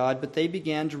Triune God, but they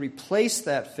began to replace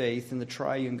that faith in the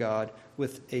Triune God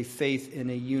with a faith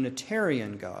in a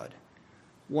Unitarian God.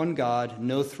 One God,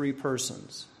 no three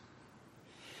persons.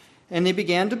 And they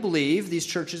began to believe, these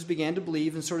churches began to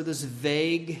believe in sort of this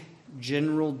vague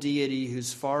general deity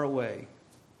who's far away,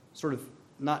 sort of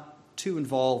not too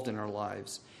involved in our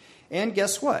lives. And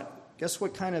guess what? Guess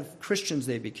what kind of Christians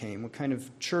they became, what kind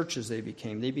of churches they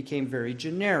became. They became very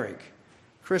generic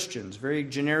Christians, very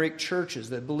generic churches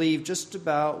that believed just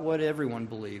about what everyone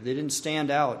believed. They didn't stand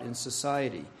out in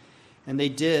society. And they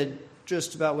did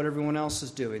just about what everyone else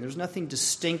is doing. There's nothing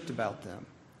distinct about them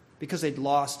because they'd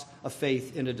lost a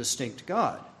faith in a distinct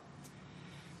God.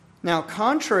 Now,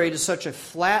 contrary to such a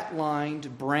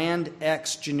flat-lined, brand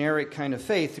X generic kind of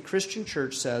faith, the Christian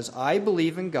church says, I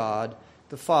believe in God,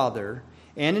 the Father,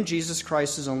 and in Jesus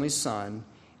Christ, his only Son,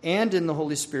 and in the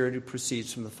Holy Spirit who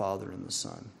proceeds from the Father and the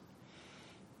Son.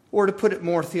 Or to put it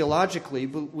more theologically,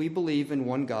 we believe in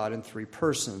one God in three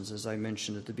persons, as I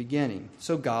mentioned at the beginning.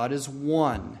 So God is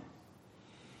one.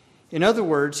 In other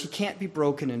words, he can't be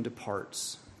broken into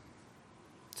parts.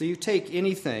 So you take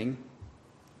anything,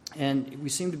 and we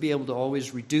seem to be able to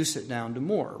always reduce it down to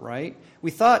more, right?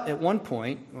 We thought at one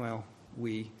point, a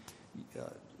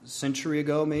century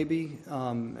ago maybe,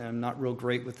 and I'm not real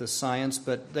great with the science,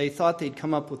 but they thought they'd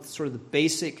come up with sort of the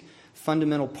basic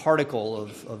fundamental particle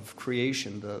of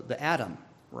creation, the atom,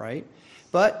 right?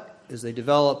 But as they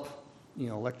develop,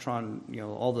 electron,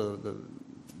 all the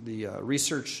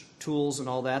research tools and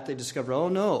all that, they discover, oh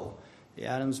no, the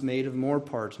atom's made of more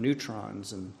parts,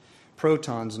 neutrons and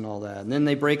protons and all that. And then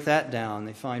they break that down.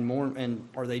 They find more. And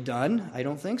are they done? I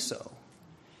don't think so.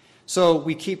 So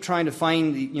we keep trying to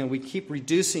find, we keep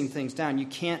reducing things down. You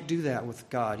can't do that with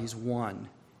God. He's one.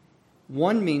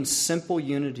 One means simple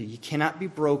unity. He cannot be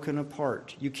broken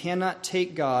apart. You cannot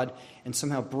take God and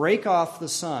somehow break off the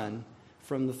Son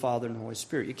from the Father and the Holy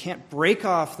Spirit. You can't break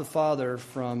off the Father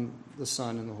from the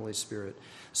Son and the Holy Spirit.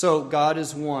 So God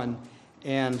is one,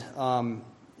 and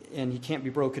he can't be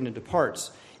broken into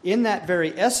parts. In that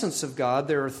very essence of God,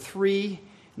 there are three,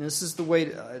 and this is the way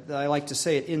that I like to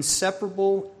say it,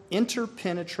 inseparable,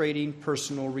 interpenetrating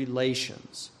personal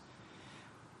relations.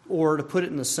 Or to put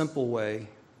it in a simple way,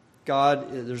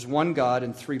 there's one God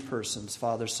in three persons,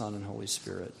 Father, Son, and Holy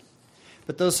Spirit.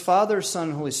 But those Father, Son,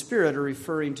 and Holy Spirit are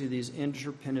referring to these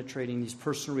interpenetrating, these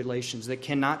personal relations that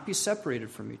cannot be separated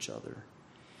from each other.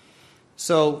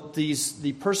 So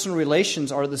the personal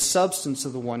relations are the substance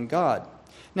of the one God.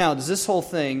 Now, does this whole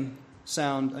thing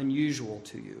sound unusual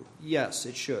to you? Yes,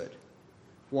 it should.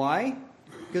 Why?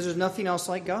 Because there's nothing else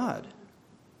like God.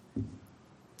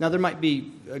 Now, there might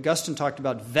be, Augustine talked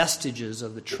about vestiges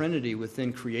of the Trinity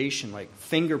within creation, like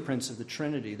fingerprints of the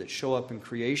Trinity that show up in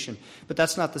creation. But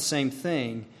that's not the same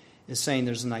thing as saying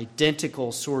there's an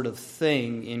identical sort of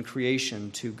thing in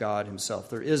creation to God himself.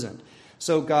 There isn't.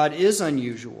 So God is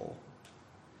unusual.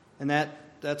 And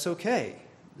that's okay.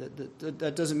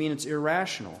 That doesn't mean it's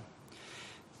irrational.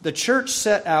 The church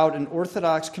set out an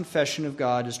orthodox confession of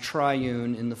God as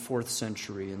triune in the 4th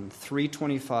century, in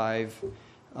 325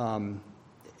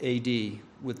 A.D.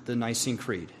 with the Nicene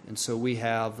Creed. And so we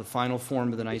have the final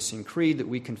form of the Nicene Creed that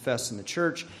we confess in the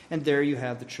church, and there you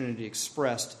have the Trinity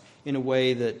expressed in a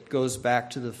way that goes back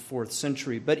to the 4th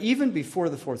century. But even before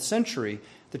the 4th century,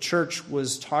 the church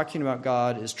was talking about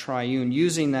God as triune,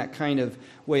 using that kind of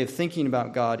way of thinking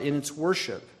about God in its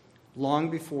worship long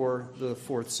before the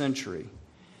 4th century.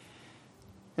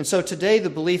 And so today, the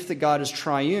belief that God is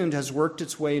triune has worked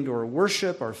its way into our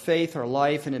worship, our faith, our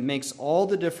life, and it makes all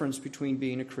the difference between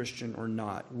being a Christian or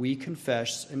not. We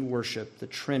confess and worship the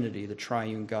Trinity, the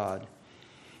triune God.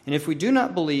 And if we do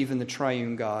not believe in the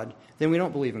triune God, then we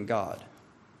don't believe in God.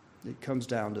 It comes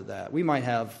down to that. We might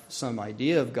have some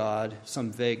idea of God,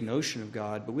 some vague notion of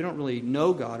God, but we don't really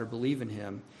know God or believe in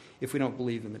him if we don't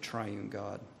believe in the triune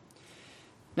God.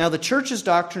 Now, the church's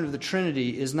doctrine of the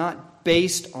Trinity is not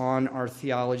based on our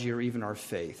theology or even our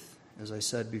faith, as I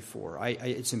said before.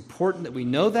 It's important that we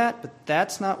know that, but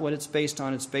that's not what it's based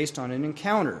on. It's based on an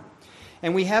encounter.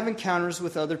 And we have encounters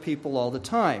with other people all the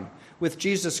time. With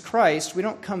Jesus Christ, we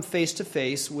don't come face to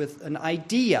face with an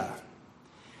idea.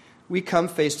 We come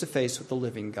face to face with the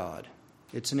living God.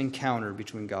 It's an encounter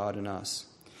between God and us.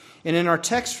 And in our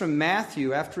text from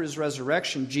Matthew, after his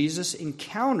resurrection, Jesus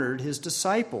encountered his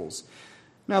disciples.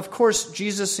 Now, of course,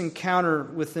 Jesus' encounter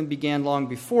with them began long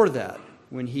before that.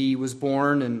 When he was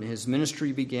born and his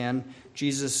ministry began,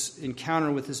 Jesus'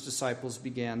 encounter with his disciples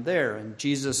began there. And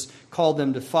Jesus called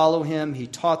them to follow him. He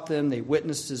taught them. They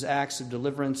witnessed his acts of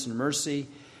deliverance and mercy.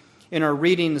 In our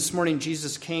reading this morning,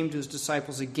 Jesus came to his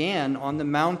disciples again on the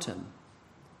mountain.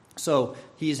 So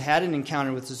he's had an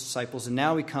encounter with his disciples, and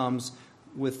now he comes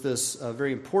with this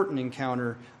very important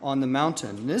encounter on the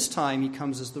mountain. And this time he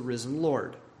comes as the risen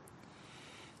Lord.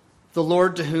 The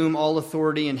Lord to whom all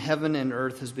authority in heaven and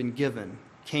earth has been given.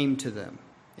 came to them,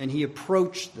 and he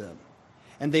approached them,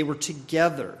 and they were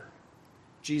together,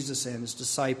 Jesus and his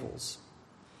disciples.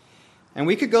 And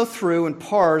we could go through and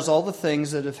parse all the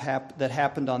things that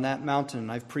happened on that mountain.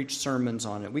 I've preached sermons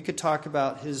on it. We could talk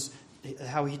about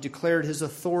how he declared his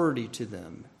authority to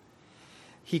them.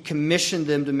 He commissioned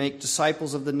them to make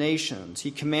disciples of the nations.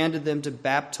 He commanded them to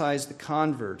baptize the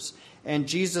converts. And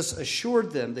Jesus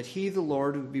assured them that he, the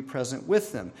Lord, would be present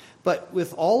with them. But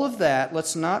with all of that,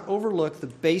 let's not overlook the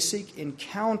basic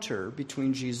encounter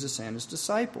between Jesus and his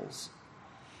disciples.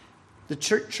 The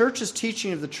church's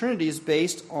teaching of the Trinity is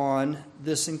based on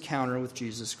this encounter with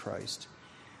Jesus Christ.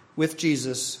 With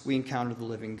Jesus, we encounter the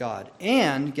living God.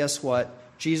 And guess what?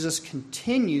 Jesus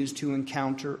continues to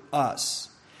encounter us.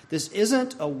 This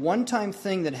isn't a one-time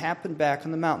thing that happened back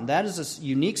on the mountain. That is a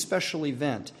unique special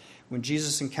event when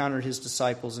Jesus encountered his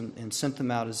disciples and sent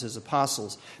them out as his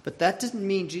apostles. But that didn't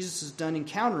mean Jesus is done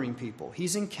encountering people.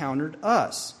 He's encountered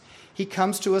us. He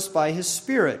comes to us by his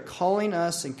Spirit, calling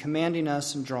us and commanding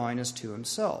us and drawing us to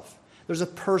himself. There's a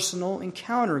personal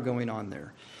encounter going on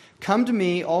there. Come to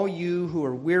me, all you who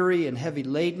are weary and heavy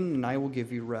laden, and I will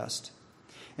give you rest.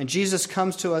 And Jesus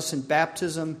comes to us in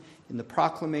baptism, in the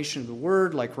proclamation of the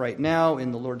word, like right now,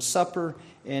 in the Lord's Supper,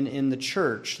 and in the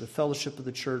church, the fellowship of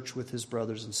the church with his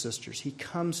brothers and sisters. He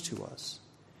comes to us.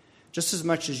 Just as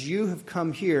much as you have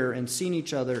come here and seen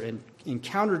each other and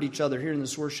encountered each other here in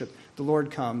this worship, the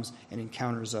Lord comes and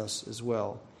encounters us as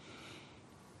well.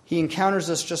 He encounters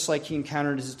us just like he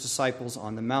encountered his disciples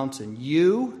on the mountain.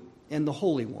 You and the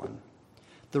Holy One,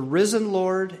 the risen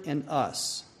Lord and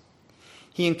us.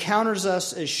 He encounters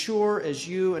us as sure as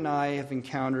you and I have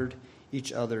encountered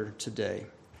each other today.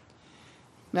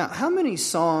 Now, how many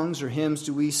songs or hymns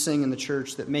do we sing in the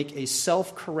church that make a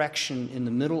self-correction in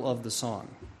the middle of the song?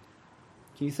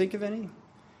 Can you think of any?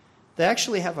 They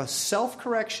actually have a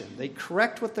self-correction. They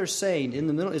correct what they're saying in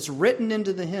the middle. It's written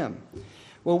into the hymn.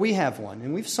 Well, we have one,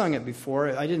 and we've sung it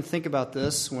before. I didn't think about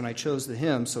this when I chose the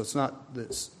hymn, so it's not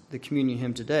the communion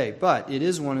hymn today, but it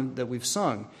is one that we've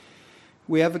sung.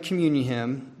 We have a communion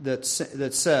hymn that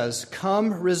says,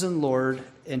 "Come, risen Lord,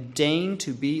 and deign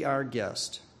to be our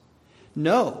guest.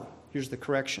 No," here's the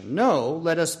correction, "no,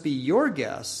 let us be your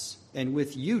guests, and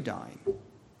with you dine."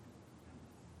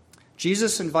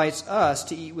 Jesus invites us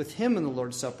to eat with him in the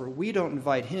Lord's Supper. We don't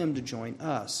invite him to join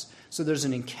us. So there's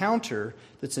an encounter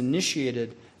that's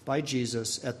initiated by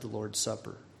Jesus at the Lord's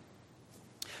Supper.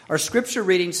 Our scripture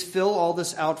readings fill all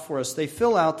this out for us. They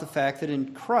fill out the fact that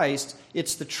in Christ,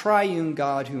 it's the triune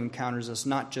God who encounters us,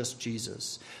 not just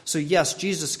Jesus. So yes,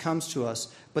 Jesus comes to us,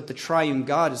 but the triune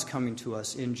God is coming to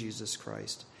us in Jesus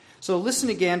Christ. So listen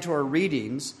again to our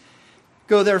readings.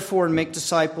 "Go therefore and make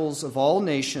disciples of all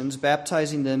nations,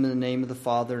 baptizing them in the name of the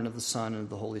Father and of the Son and of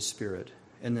the Holy Spirit."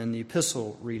 And then the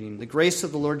epistle reading. "The grace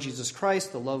of the Lord Jesus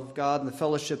Christ, the love of God, and the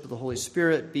fellowship of the Holy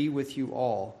Spirit be with you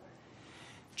all."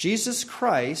 Jesus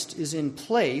Christ is in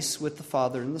place with the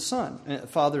Father and the Son,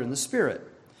 Father and the Spirit.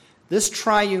 This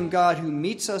triune God who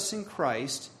meets us in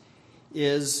Christ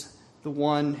is the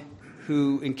one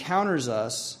who encounters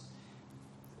us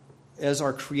as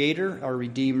our Creator, our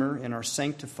Redeemer, and our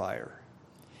Sanctifier.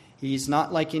 He's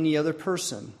not like any other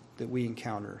person that we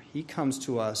encounter. He comes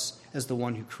to us as the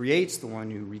one who creates, the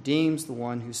one who redeems, the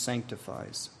one who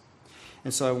sanctifies.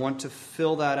 And so I want to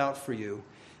fill that out for you.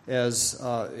 As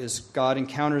God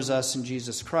encounters us in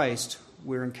Jesus Christ,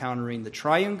 we're encountering the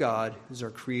triune God who's our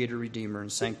Creator, Redeemer,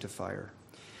 and Sanctifier.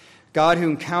 God who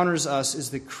encounters us is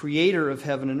the Creator of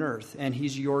heaven and earth, and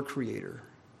He's your Creator.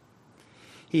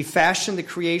 He fashioned the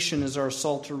creation, as our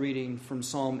Psalter reading from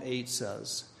Psalm 8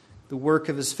 says. The work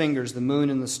of His fingers, the moon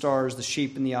and the stars, the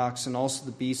sheep and the oxen, also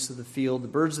the beasts of the field, the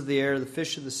birds of the air, the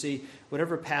fish of the sea,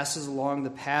 whatever passes along the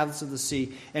paths of the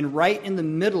sea. And right in the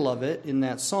middle of it, in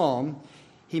that psalm,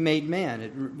 He made man.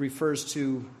 It refers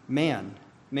to man,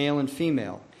 male and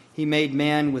female. He made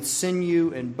man with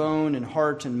sinew and bone and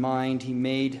heart and mind. He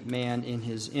made man in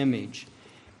His image.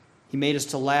 He made us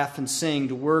to laugh and sing,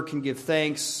 to work and give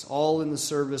thanks, all in the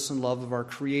service and love of our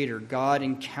Creator. God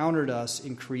encountered us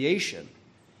in creation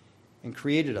and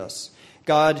created us.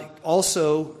 God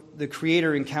also, the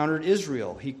Creator, encountered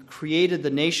Israel. He created the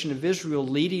nation of Israel,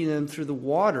 leading them through the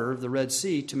water of the Red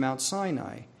Sea to Mount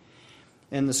Sinai.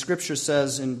 And the Scripture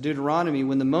says in Deuteronomy,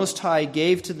 when the Most High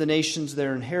gave to the nations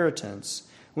their inheritance,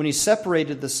 when He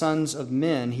separated the sons of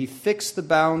men, He fixed the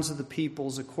bounds of the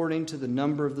peoples according to the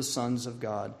number of the sons of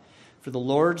God. For the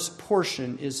Lord's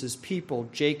portion is His people,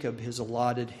 Jacob His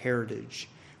allotted heritage.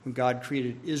 When God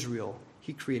created Israel,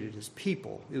 He created His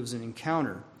people. It was an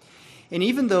encounter. And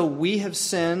even though we have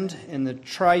sinned and the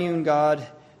triune God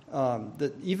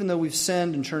that even though we've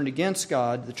sinned and turned against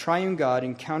God, the triune God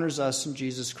encounters us in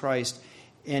Jesus Christ,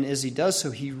 and as he does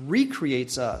so, he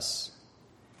recreates us.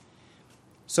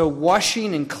 So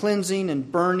washing and cleansing and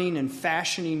burning and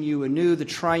fashioning you anew, the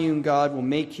triune God will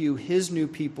make you his new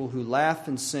people who laugh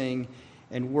and sing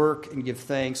and work and give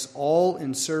thanks, all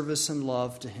in service and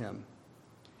love to him.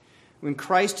 When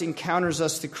Christ encounters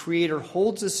us, the Creator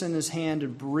holds us in his hand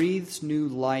and breathes new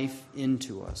life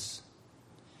into us.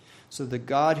 So the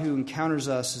God who encounters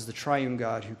us is the triune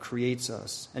God who creates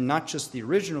us, and not just the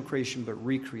original creation, but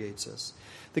recreates us.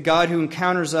 The God who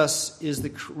encounters us is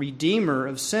the Redeemer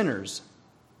of sinners.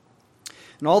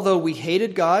 And although we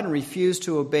hated God and refused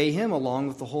to obey him along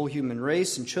with the whole human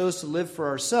race and chose to live for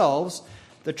ourselves,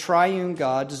 the triune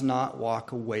God does not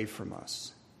walk away from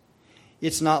us.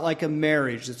 It's not like a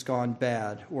marriage that's gone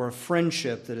bad or a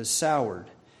friendship that has soured.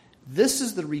 This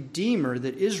is the Redeemer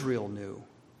that Israel knew.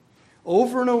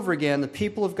 Over and over again, the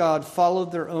people of God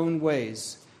followed their own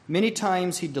ways. Many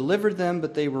times he delivered them,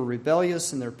 but they were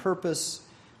rebellious in their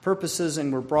purposes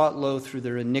and were brought low through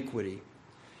their iniquity.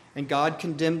 And God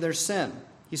condemned their sin.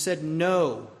 He said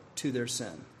no to their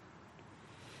sin.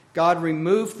 God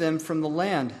removed them from the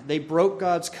land. They broke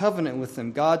God's covenant with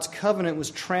them. God's covenant was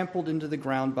trampled into the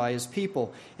ground by his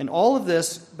people. And all of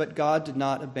this, but God did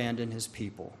not abandon his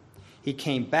people. He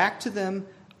came back to them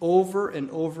over and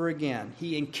over again.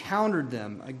 He encountered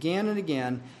them again and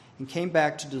again and came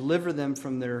back to deliver them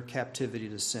from their captivity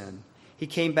to sin. He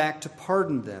came back to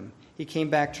pardon them. He came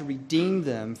back to redeem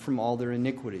them from all their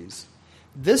iniquities.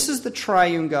 This is the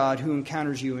triune God who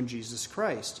encounters you in Jesus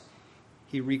Christ.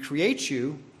 He recreates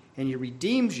you and he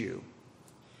redeems you.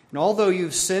 And although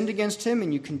you've sinned against him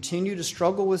and you continue to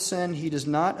struggle with sin, he does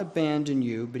not abandon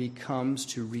you, but he comes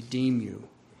to redeem you.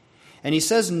 And he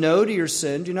says no to your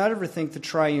sin. Do not ever think the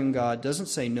triune God doesn't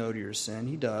say no to your sin.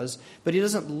 He does. But he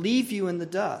doesn't leave you in the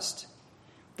dust.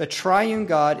 The triune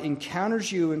God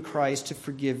encounters you in Christ to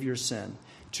forgive your sin,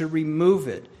 to remove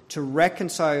it, to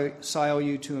reconcile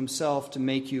you to himself, to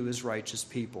make you his righteous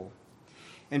people.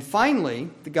 And finally,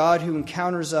 the God who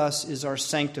encounters us is our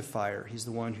sanctifier. He's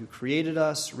the one who created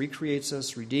us, recreates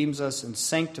us, redeems us, and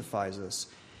sanctifies us.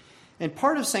 And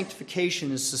part of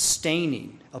sanctification is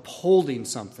sustaining, upholding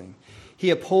something. He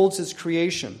upholds his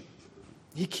creation.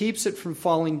 He keeps it from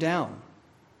falling down.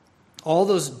 All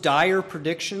those dire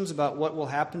predictions about what will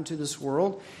happen to this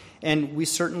world, and we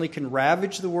certainly can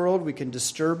ravage the world, we can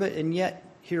disturb it, and yet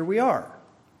here we are.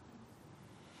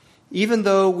 Even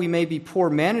though we may be poor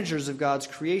managers of God's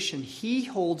creation, he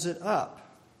holds it up.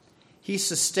 He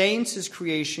sustains his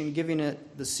creation, giving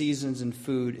it the seasons and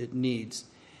food it needs.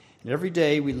 And every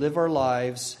day we live our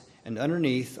lives, and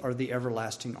underneath are the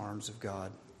everlasting arms of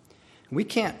God. We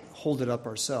can't hold it up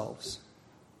ourselves.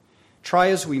 Try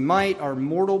as we might, our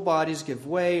mortal bodies give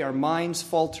way, our minds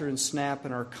falter and snap,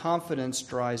 and our confidence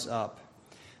dries up.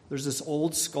 There's this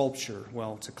old sculpture,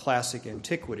 well, it's a classic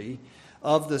antiquity,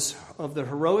 of the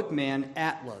heroic man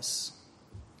Atlas,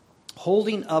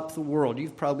 holding up the world.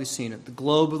 You've probably seen it. The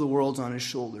globe of the world's on his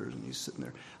shoulders, and he's sitting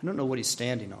there. I don't know what he's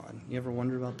standing on. You ever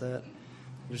wonder about that?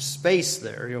 There's space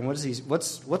there. You know, what's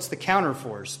the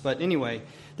counterforce? But anyway,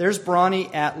 there's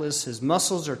brawny Atlas. His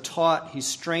muscles are taut. He's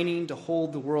straining to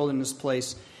hold the world in his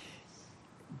place.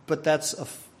 But that's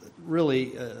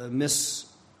really a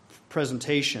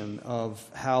mispresentation of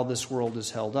how this world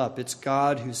is held up. It's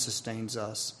God who sustains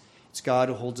us. It's God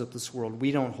who holds up this world.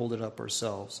 We don't hold it up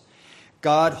ourselves.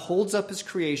 God holds up his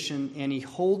creation, and he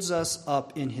holds us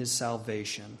up in his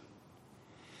salvation.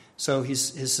 So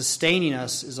his sustaining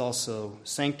us is also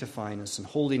sanctifying us and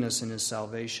holding us in his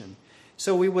salvation.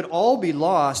 So we would all be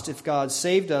lost if God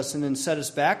saved us and then set us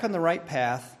back on the right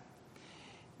path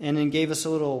and then gave us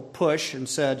a little push and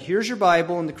said, here's your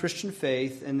Bible and the Christian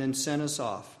faith, and then sent us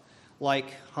off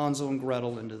like Hansel and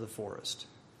Gretel into the forest.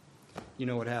 You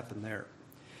know what happened there.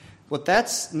 But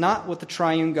that's not what the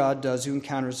triune God does who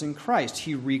encounters in Christ.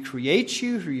 He recreates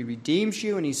you, he redeems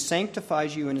you, and he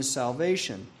sanctifies you in his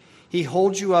salvation. He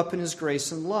holds you up in his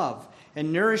grace and love,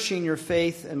 and nourishing your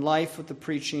faith and life with the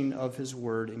preaching of his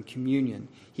word and communion.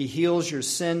 He heals your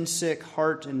sin-sick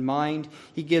heart and mind.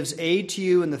 He gives aid to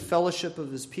you in the fellowship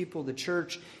of his people, the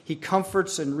church. He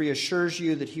comforts and reassures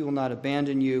you that he will not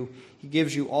abandon you. He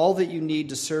gives you all that you need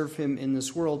to serve him in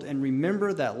this world. And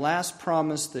remember that last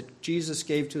promise that Jesus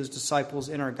gave to his disciples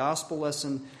in our gospel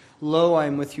lesson, "Lo, I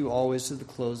am with you always to the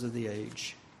close of the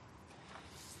age."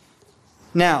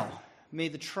 Now, may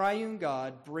the triune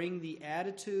God bring the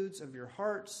attitudes of your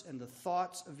hearts and the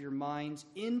thoughts of your minds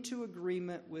into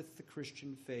agreement with the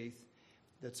Christian faith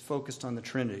that's focused on the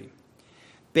Trinity.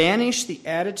 Banish the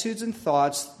attitudes and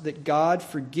thoughts that God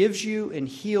forgives you and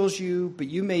heals you, but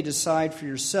you may decide for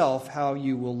yourself how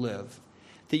you will live.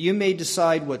 That you may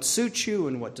decide what suits you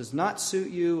and what does not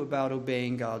suit you about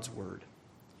obeying God's word.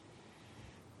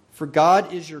 For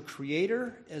God is your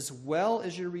creator as well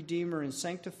as your redeemer and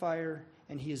sanctifier,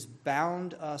 and he has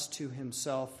bound us to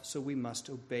himself, so we must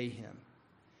obey him.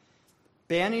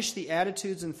 Banish the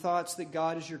attitudes and thoughts that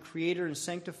God is your creator and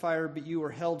sanctifier, but you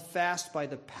are held fast by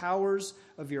the powers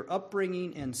of your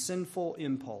upbringing and sinful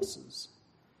impulses.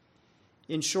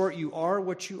 In short, you are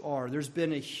what you are. There's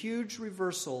been a huge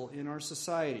reversal in our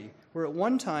society where at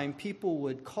one time people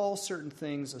would call certain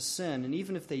things a sin, and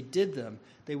even if they did them,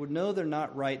 they would know they're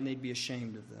not right and they'd be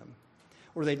ashamed of them.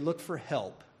 Or they'd look for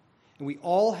help. And we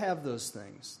all have those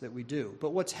things that we do. But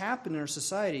what's happened in our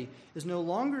society is no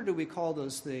longer do we call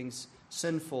those things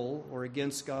sinful or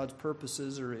against God's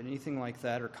purposes or anything like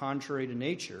that or contrary to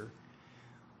nature.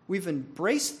 We've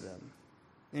embraced them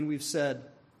and we've said,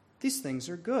 these things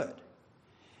are good.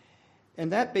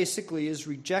 And that basically is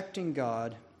rejecting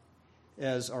God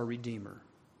as our Redeemer,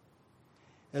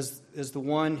 as the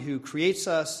one who creates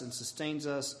us and sustains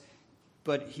us,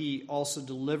 but he also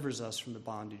delivers us from the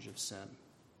bondage of sin.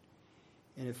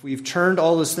 And if we've turned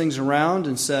all those things around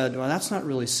and said, well, that's not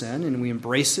really sin, and we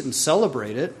embrace it and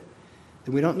celebrate it,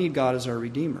 then we don't need God as our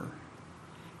Redeemer.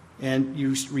 And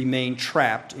you remain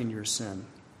trapped in your sin.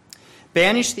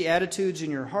 Banish the attitudes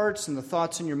in your hearts and the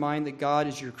thoughts in your mind that God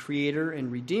is your creator and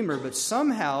redeemer, but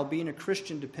somehow being a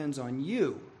Christian depends on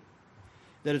you,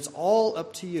 that it's all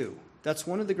up to you. That's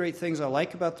one of the great things I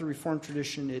like about the Reformed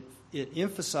tradition. It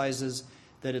emphasizes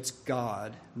that it's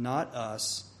God, not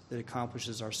us, that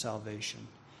accomplishes our salvation.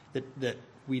 That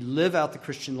we live out the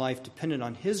Christian life dependent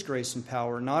on his grace and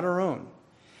power, not our own.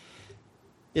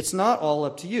 It's not all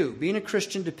up to you. Being a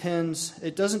Christian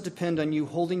doesn't depend on you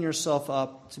holding yourself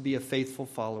up to be a faithful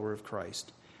follower of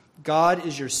Christ. God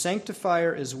is your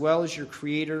sanctifier as well as your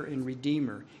creator and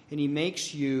redeemer, and he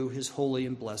makes you his holy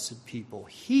and blessed people.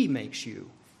 He makes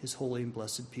you his holy and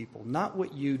blessed people, not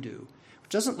what you do. It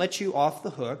doesn't let you off the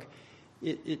hook.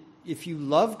 If you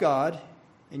love God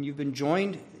and you've been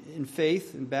joined in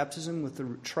faith and baptism with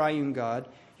the Triune God,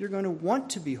 you're going to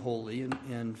want to be holy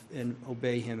and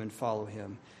obey him and follow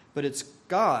him. But it's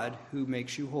God who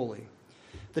makes you holy.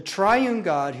 The Triune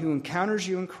God who encounters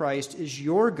you in Christ is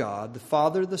your God, the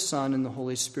Father, the Son, and the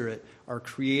Holy Spirit, our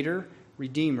Creator,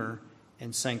 Redeemer,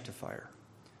 and Sanctifier.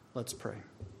 Let's pray.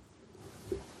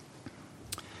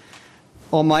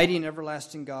 Almighty and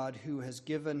everlasting God, who has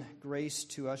given grace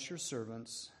to us, your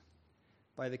servants,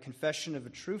 by the confession of a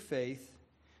true faith,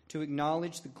 to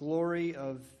acknowledge the glory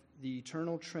of the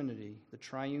eternal Trinity, the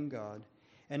Triune God,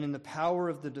 and in the power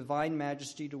of the divine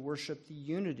majesty to worship the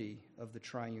unity of the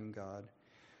Triune God.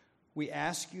 We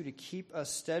ask you to keep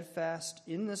us steadfast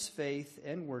in this faith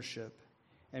and worship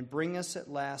and bring us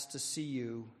at last to see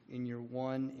you in your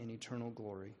one and eternal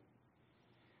glory.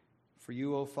 For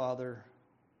you, O Father,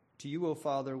 to you, O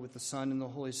Father, with the Son and the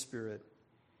Holy Spirit,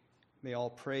 may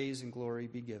all praise and glory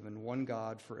be given, one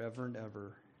God, forever and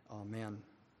ever. Amen.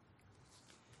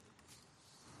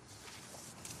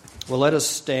 Well, let us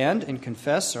stand and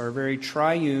confess our very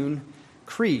triune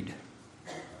creed.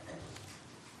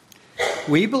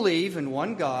 We believe in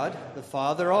one God, the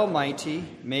Father Almighty,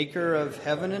 maker of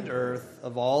heaven and earth,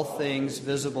 of all things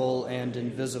visible and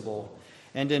invisible,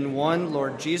 and in one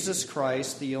Lord Jesus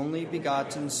Christ, the only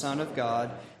begotten Son of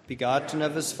God, begotten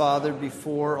of his Father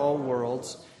before all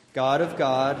worlds, God of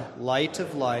God, light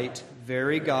of light,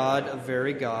 very God of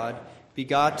very God,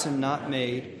 begotten, not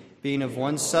made, being of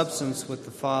one substance with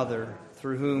the Father,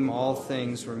 through whom all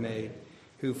things were made,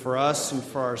 who for us and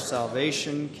for our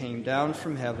salvation came down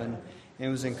from heaven and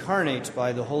was incarnate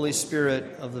by the Holy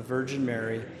Spirit of the Virgin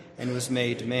Mary and was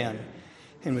made man,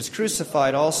 and was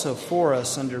crucified also for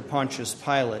us under Pontius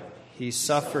Pilate. He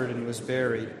suffered and was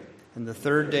buried, and the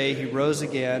third day he rose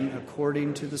again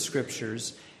according to the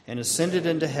Scriptures and ascended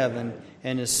into heaven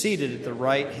and is seated at the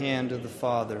right hand of the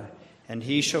Father. And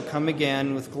he shall come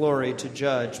again with glory to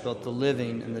judge both the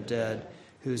living and the dead,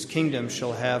 whose kingdom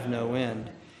shall have no end.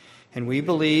 And we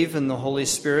believe in the Holy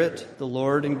Spirit, the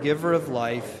Lord and giver of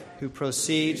life, who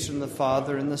proceeds from the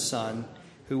Father and the Son,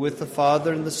 who with the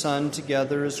Father and the Son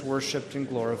together is worshipped and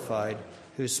glorified,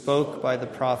 who spoke by the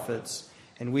prophets.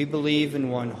 And we believe in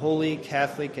one holy,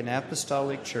 Catholic, and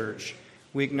apostolic church.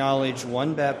 We acknowledge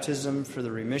one baptism for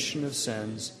the remission of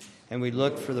sins, and we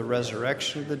look for the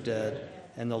resurrection of the dead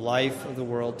and the life of the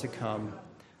world to come.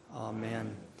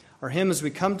 Amen. Our hymn as we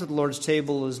come to the Lord's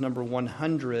table is number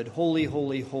 100, Holy,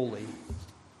 Holy, Holy.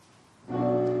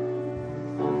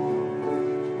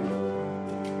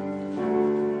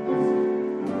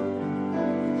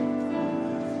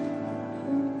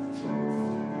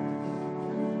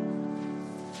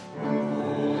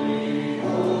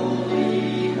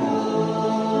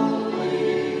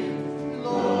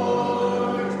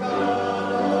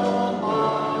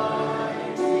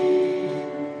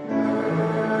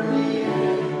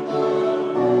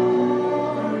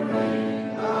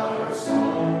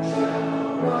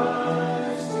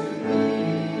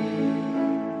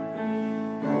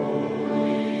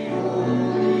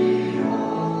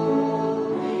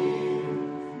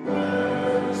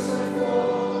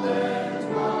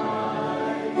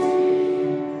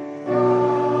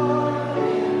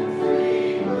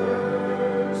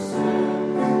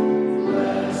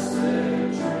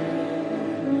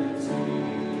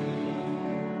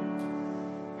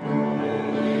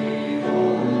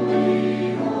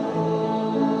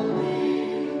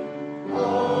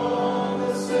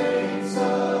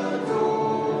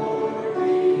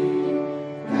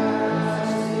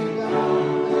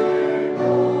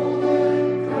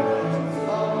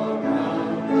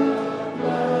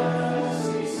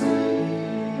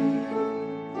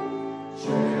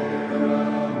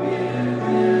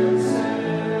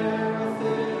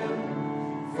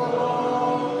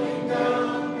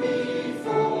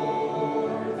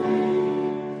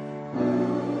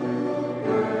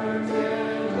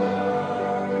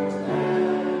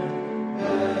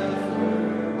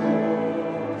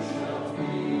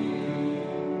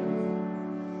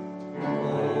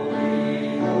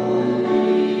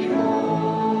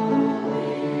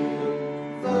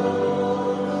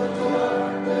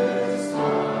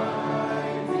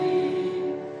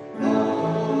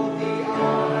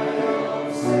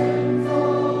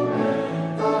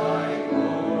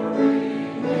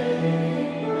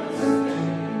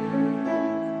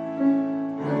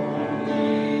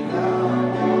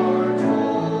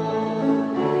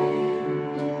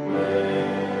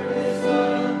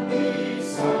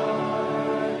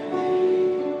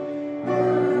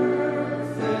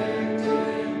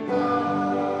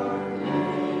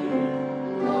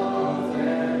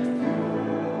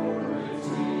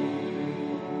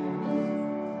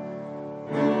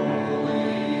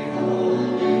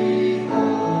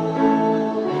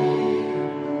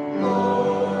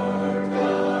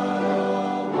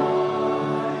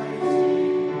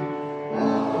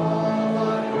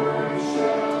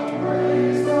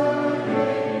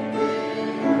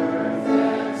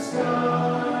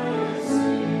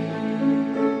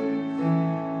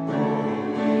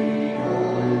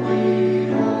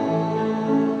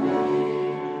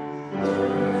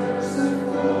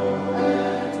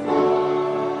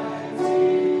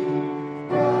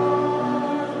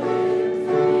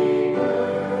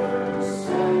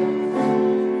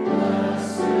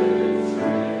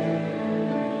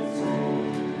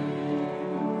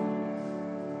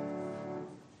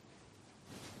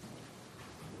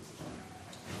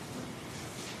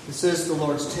 This is the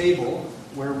Lord's table,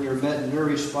 where we are met and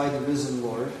nourished by the risen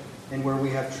Lord, and where we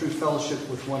have true fellowship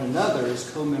with one another as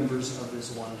co-members of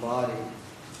His one body.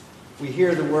 We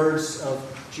hear the words of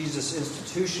Jesus'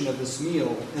 institution of this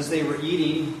meal. As they were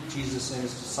eating, Jesus and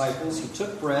His disciples, He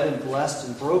took bread and blessed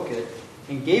and broke it,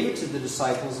 and gave it to the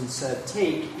disciples and said,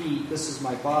 "Take, eat, this is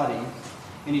my body."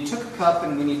 And He took a cup,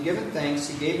 and when He had given thanks,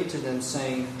 He gave it to them,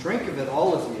 saying, "Drink of it,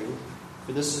 all of you,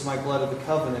 for this is my blood of the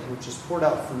covenant, which is poured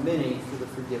out for many for the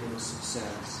forgiveness of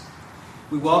sins."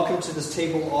 We welcome to this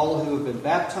table all who have been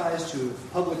baptized, who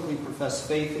have publicly professed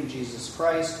faith in Jesus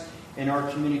Christ, and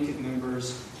are communicant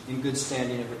members in good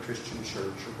standing of a Christian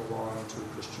church, or belong to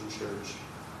a Christian church.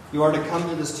 You are to come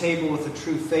to this table with a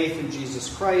true faith in Jesus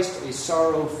Christ, a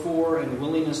sorrow for and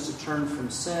willingness to turn from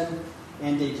sin,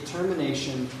 and a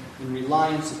determination in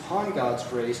reliance upon God's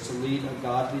grace to lead a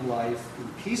godly life in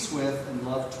peace with and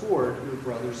love toward your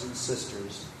brothers and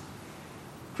sisters.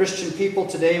 Christian people,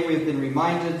 today we have been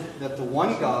reminded that the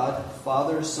one God,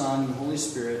 Father, Son, and Holy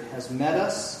Spirit, has met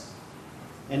us,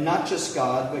 and not just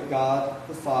God, but God,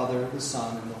 the Father, the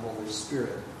Son, and the Holy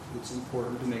Spirit. It's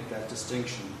important to make that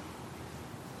distinction.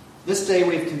 This day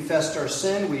we've confessed our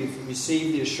sin, we've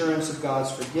received the assurance of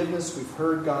God's forgiveness, we've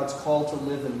heard God's call to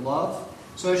live in love.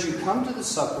 So as you come to the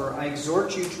supper, I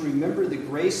exhort you to remember the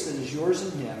grace that is yours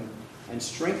in Him, and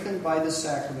strengthened by the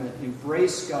sacrament,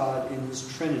 embrace God in His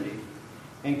Trinity,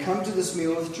 and come to this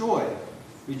meal with joy.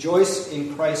 Rejoice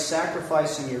in Christ's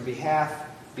sacrifice on your behalf,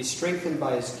 be strengthened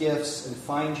by His gifts, and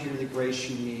find here the grace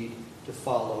you need to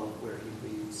follow where He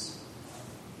leads.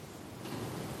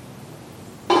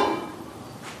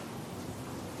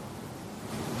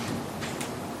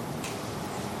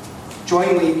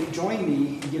 Join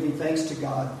me in giving thanks to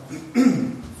God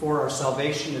for our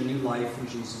salvation and new life in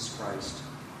Jesus Christ.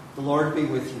 The Lord be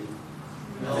with you.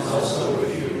 And also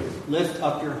with you. Lift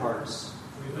up your hearts.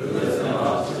 We lift them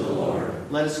up to the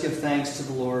Lord. Let us give thanks to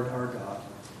the Lord our God.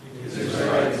 It is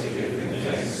right to give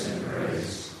Him thanks and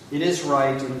praise. It is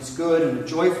right and it's good and a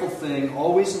joyful thing,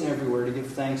 always and everywhere, to give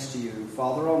thanks to you,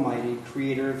 Father Almighty,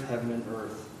 Creator of heaven and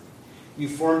earth. You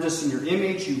formed us in your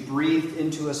image. You breathed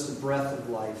into us the breath of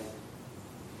life.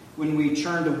 When we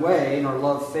turned away and our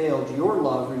love failed, your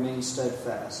love remained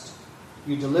steadfast.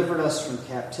 You delivered us from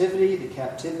captivity, the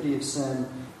captivity of sin.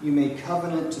 You made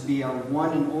covenant to be our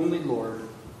one and only Lord,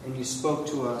 and you spoke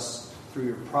to us through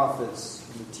your prophets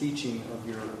and the teaching of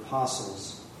your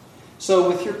apostles. So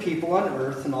with your people on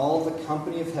earth and all the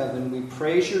company of heaven, we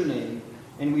praise your name,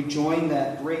 and we join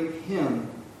that great hymn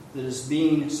that is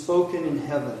being spoken in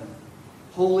heaven.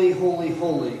 Holy, holy,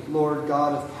 holy, Lord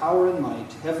God of power and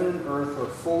might, heaven and earth are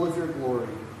full of your glory.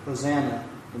 Hosanna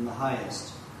in the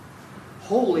highest.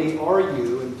 Holy are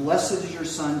you, and blessed is your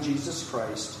Son, Jesus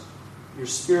Christ. Your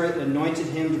Spirit anointed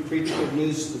Him to preach good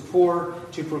news to the poor,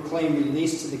 to proclaim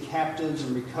release to the captives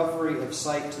and recovery of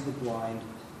sight to the blind,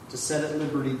 to set at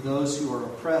liberty those who are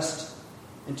oppressed,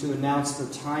 and to announce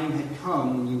the time had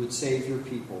come when you would save your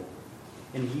people.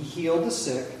 And He healed the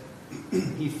sick,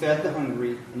 He fed the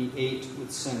hungry, and He ate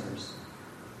with sinners.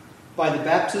 By the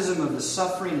baptism of the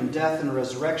suffering and death and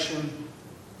resurrection,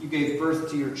 you gave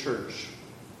birth to your church,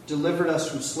 delivered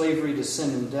us from slavery to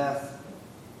sin and death,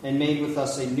 and made with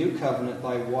us a new covenant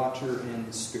by water and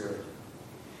the Spirit.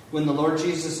 When the Lord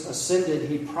Jesus ascended,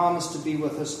 He promised to be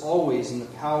with us always in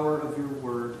the power of your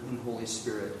word and Holy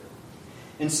Spirit.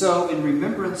 And so, in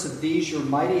remembrance of these, your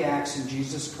mighty acts in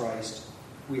Jesus Christ,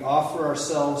 we offer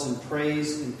ourselves in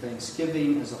praise and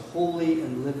thanksgiving as a holy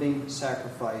and living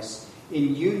sacrifice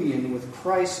in union with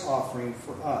Christ's offering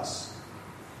for us.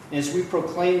 And as we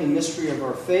proclaim the mystery of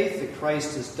our faith, that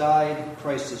Christ has died,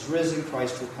 Christ is risen,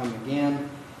 Christ will come again,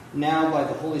 now by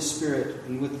the Holy Spirit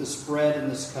and with this bread and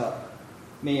this cup,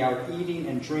 may our eating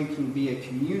and drinking be a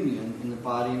communion in the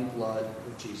body and blood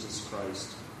of Jesus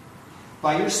Christ.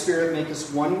 By your Spirit, make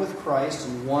us one with Christ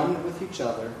and one with each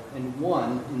other and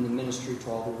one in the ministry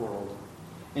to all the world,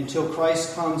 until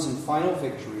Christ comes in final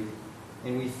victory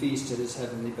and we feast at His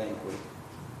heavenly banquet.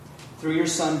 Through your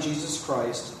Son, Jesus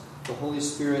Christ, the Holy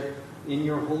Spirit, in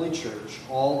your holy church,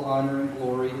 all honor and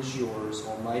glory is yours,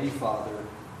 Almighty Father,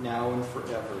 now and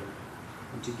forever.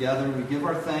 And together we give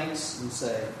our thanks and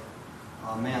say,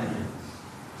 Amen.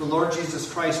 The Lord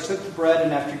Jesus Christ took the bread,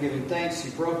 and after giving thanks,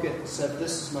 He broke it and said,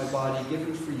 "This is my body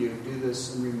given for you. Do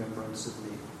this in remembrance of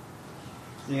me."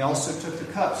 And He also took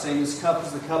the cup, saying, "This cup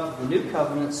is the cup of the new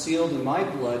covenant, sealed in my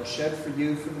blood, shed for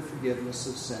you for the forgiveness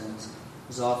of sins.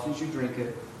 As often as you drink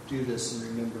it, do this in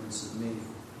remembrance of me."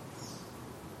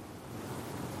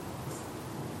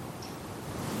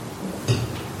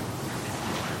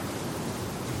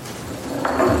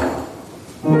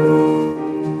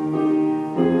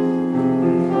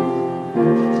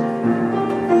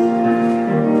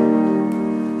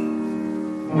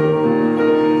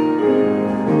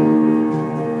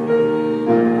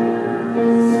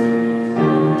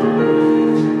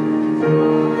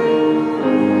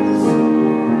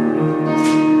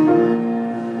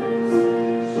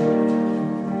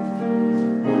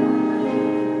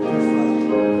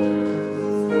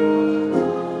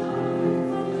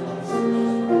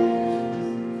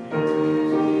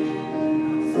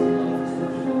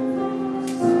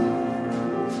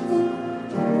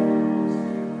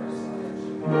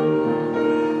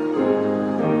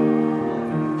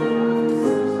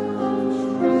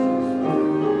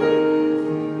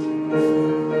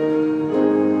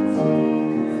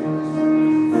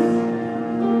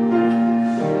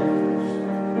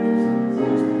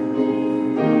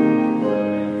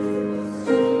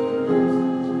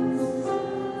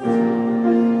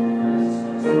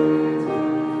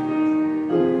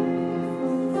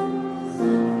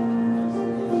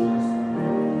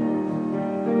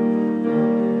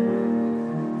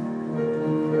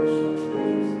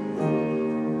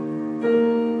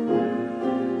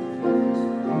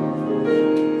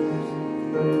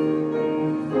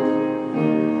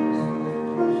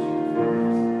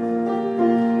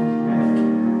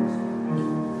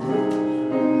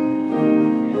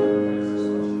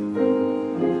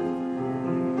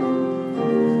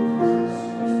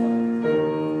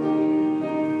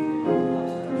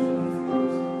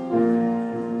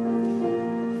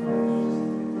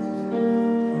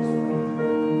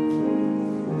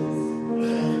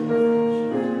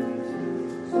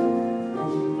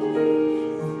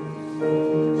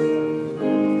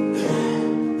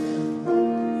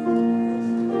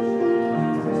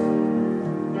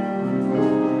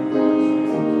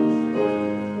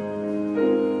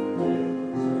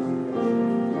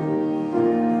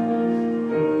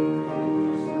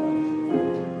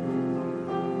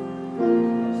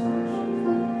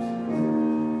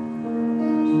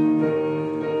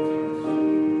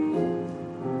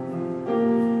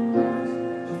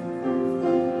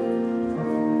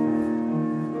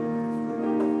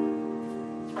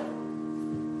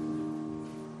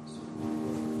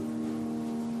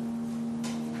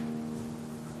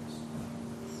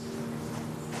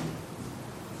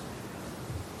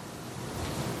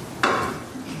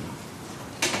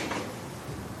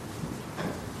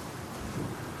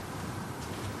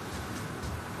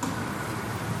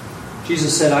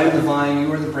 Jesus said, I am the vine,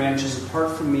 you are the branches.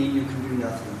 Apart from me, you can do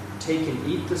nothing. Take and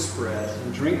eat this bread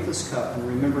and drink this cup and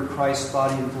remember Christ's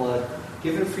body and blood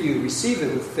given for you. Receive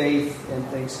it with faith and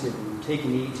thanksgiving. Take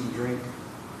and eat and drink.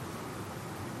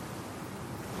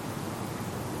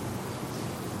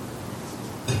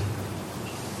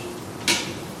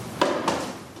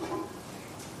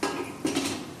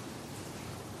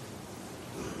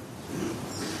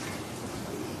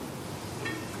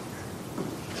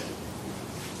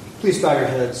 Please bow your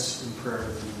heads in prayer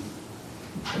with me.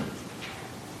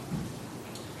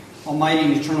 Almighty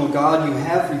and eternal God, you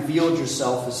have revealed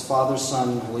yourself as Father, Son,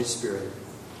 and Holy Spirit,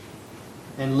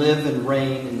 and live and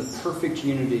reign in the perfect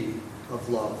unity of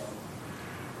love.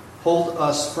 Hold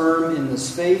us firm in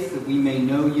this faith that we may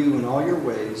know you in all your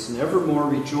ways and evermore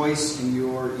rejoice in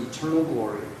your eternal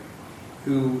glory,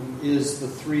 who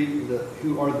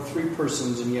are the three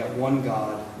persons and yet one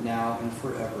God, now and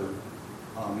forever.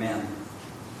 Amen.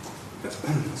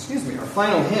 Excuse me. Our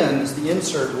final hymn is the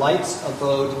insert, Lights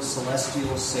Abode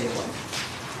Celestial Sailing.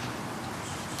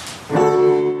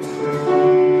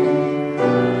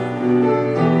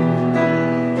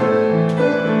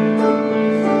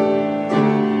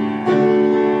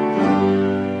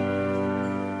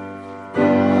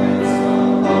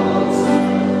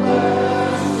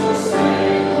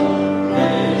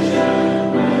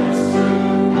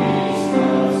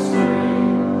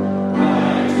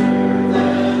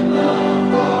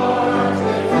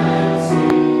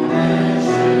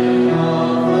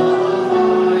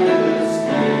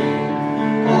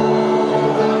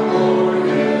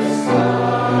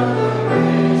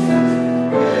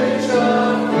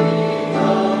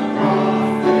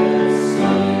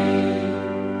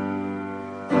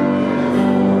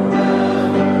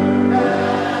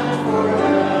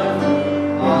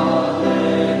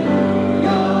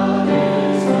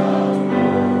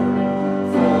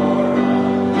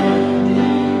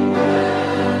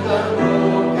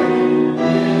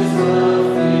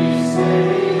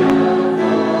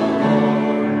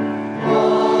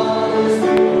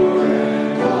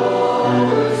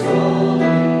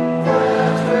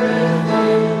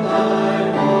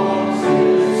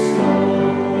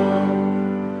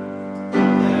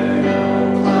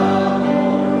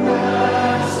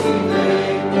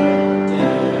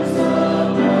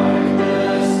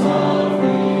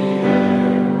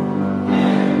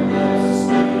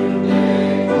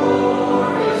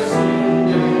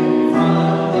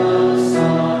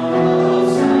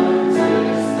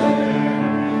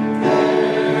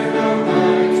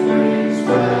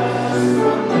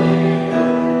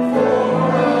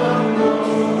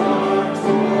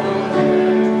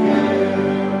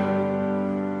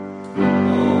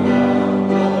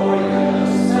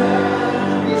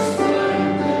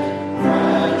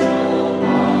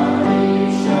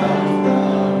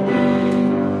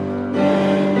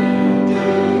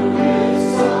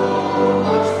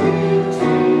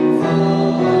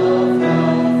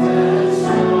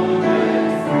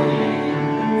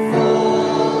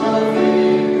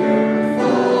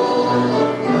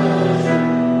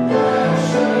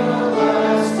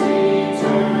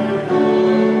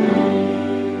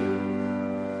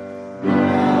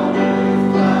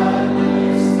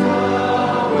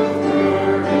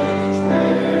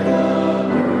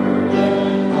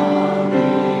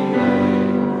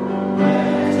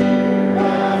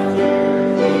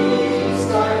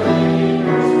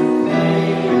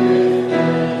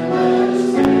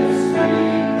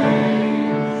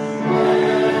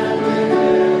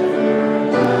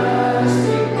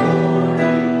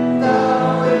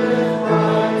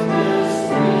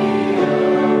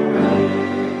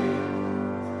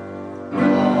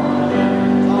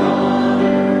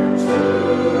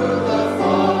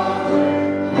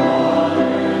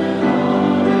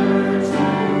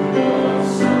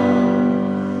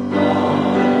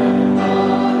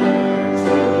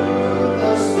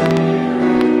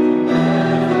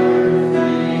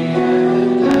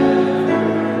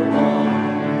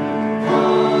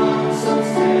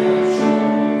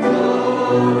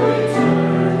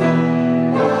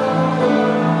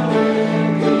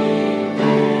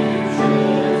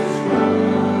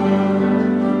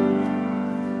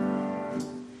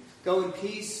 Go in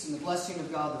peace, and the blessing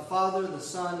of God the Father, the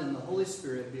Son, and the Holy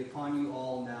Spirit be upon you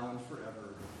all now and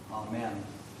forever. Amen.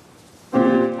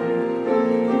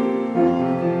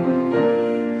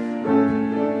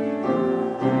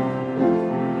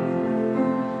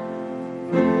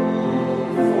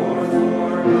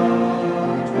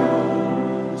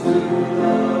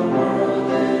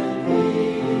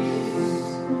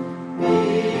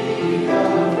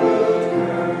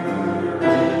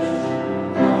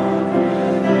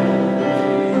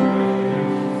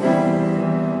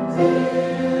 Thank you.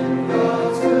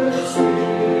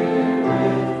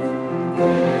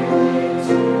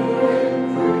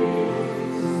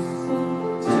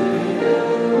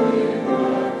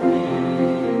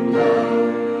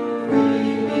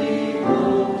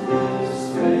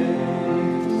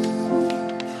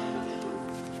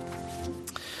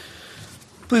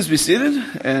 Please be seated,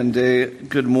 and a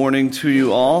good morning to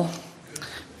you all.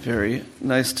 Very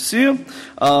nice to see you.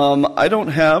 I don't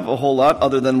have a whole lot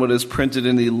other than what is printed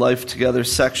in the Life Together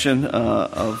section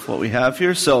of what we have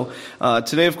here. So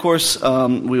today, of course,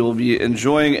 we will be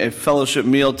enjoying a fellowship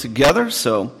meal together.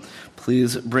 So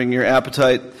please bring your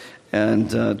appetite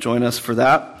and join us for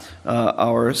that.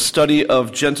 Our study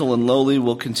of Gentle and Lowly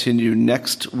will continue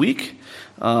next week.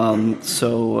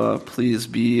 So please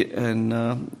be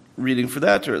in reading for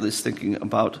that, or at least thinking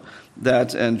about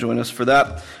that, and join us for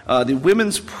that. The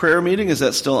women's prayer meeting, is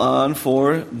that still on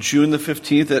for June the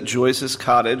 15th at Joyce's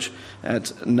Cottage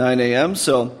at 9 a.m.?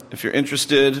 So if you're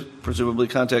interested, presumably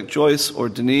contact Joyce or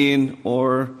Deneen,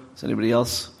 or is anybody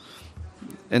else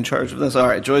in charge of this? All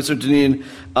right, Joyce or Deneen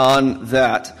on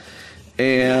that.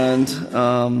 And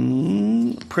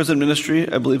prison ministry,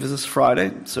 I believe, is this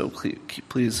Friday, so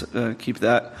please keep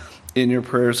that in your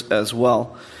prayers as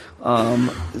well.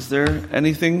 Is there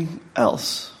anything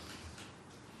else?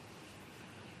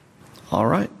 All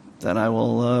right, then I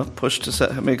will push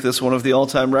to make this one of the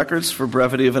all-time records for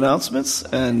brevity of announcements.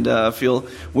 And if you'll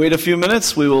wait a few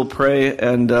minutes, we will pray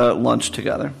and lunch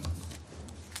together.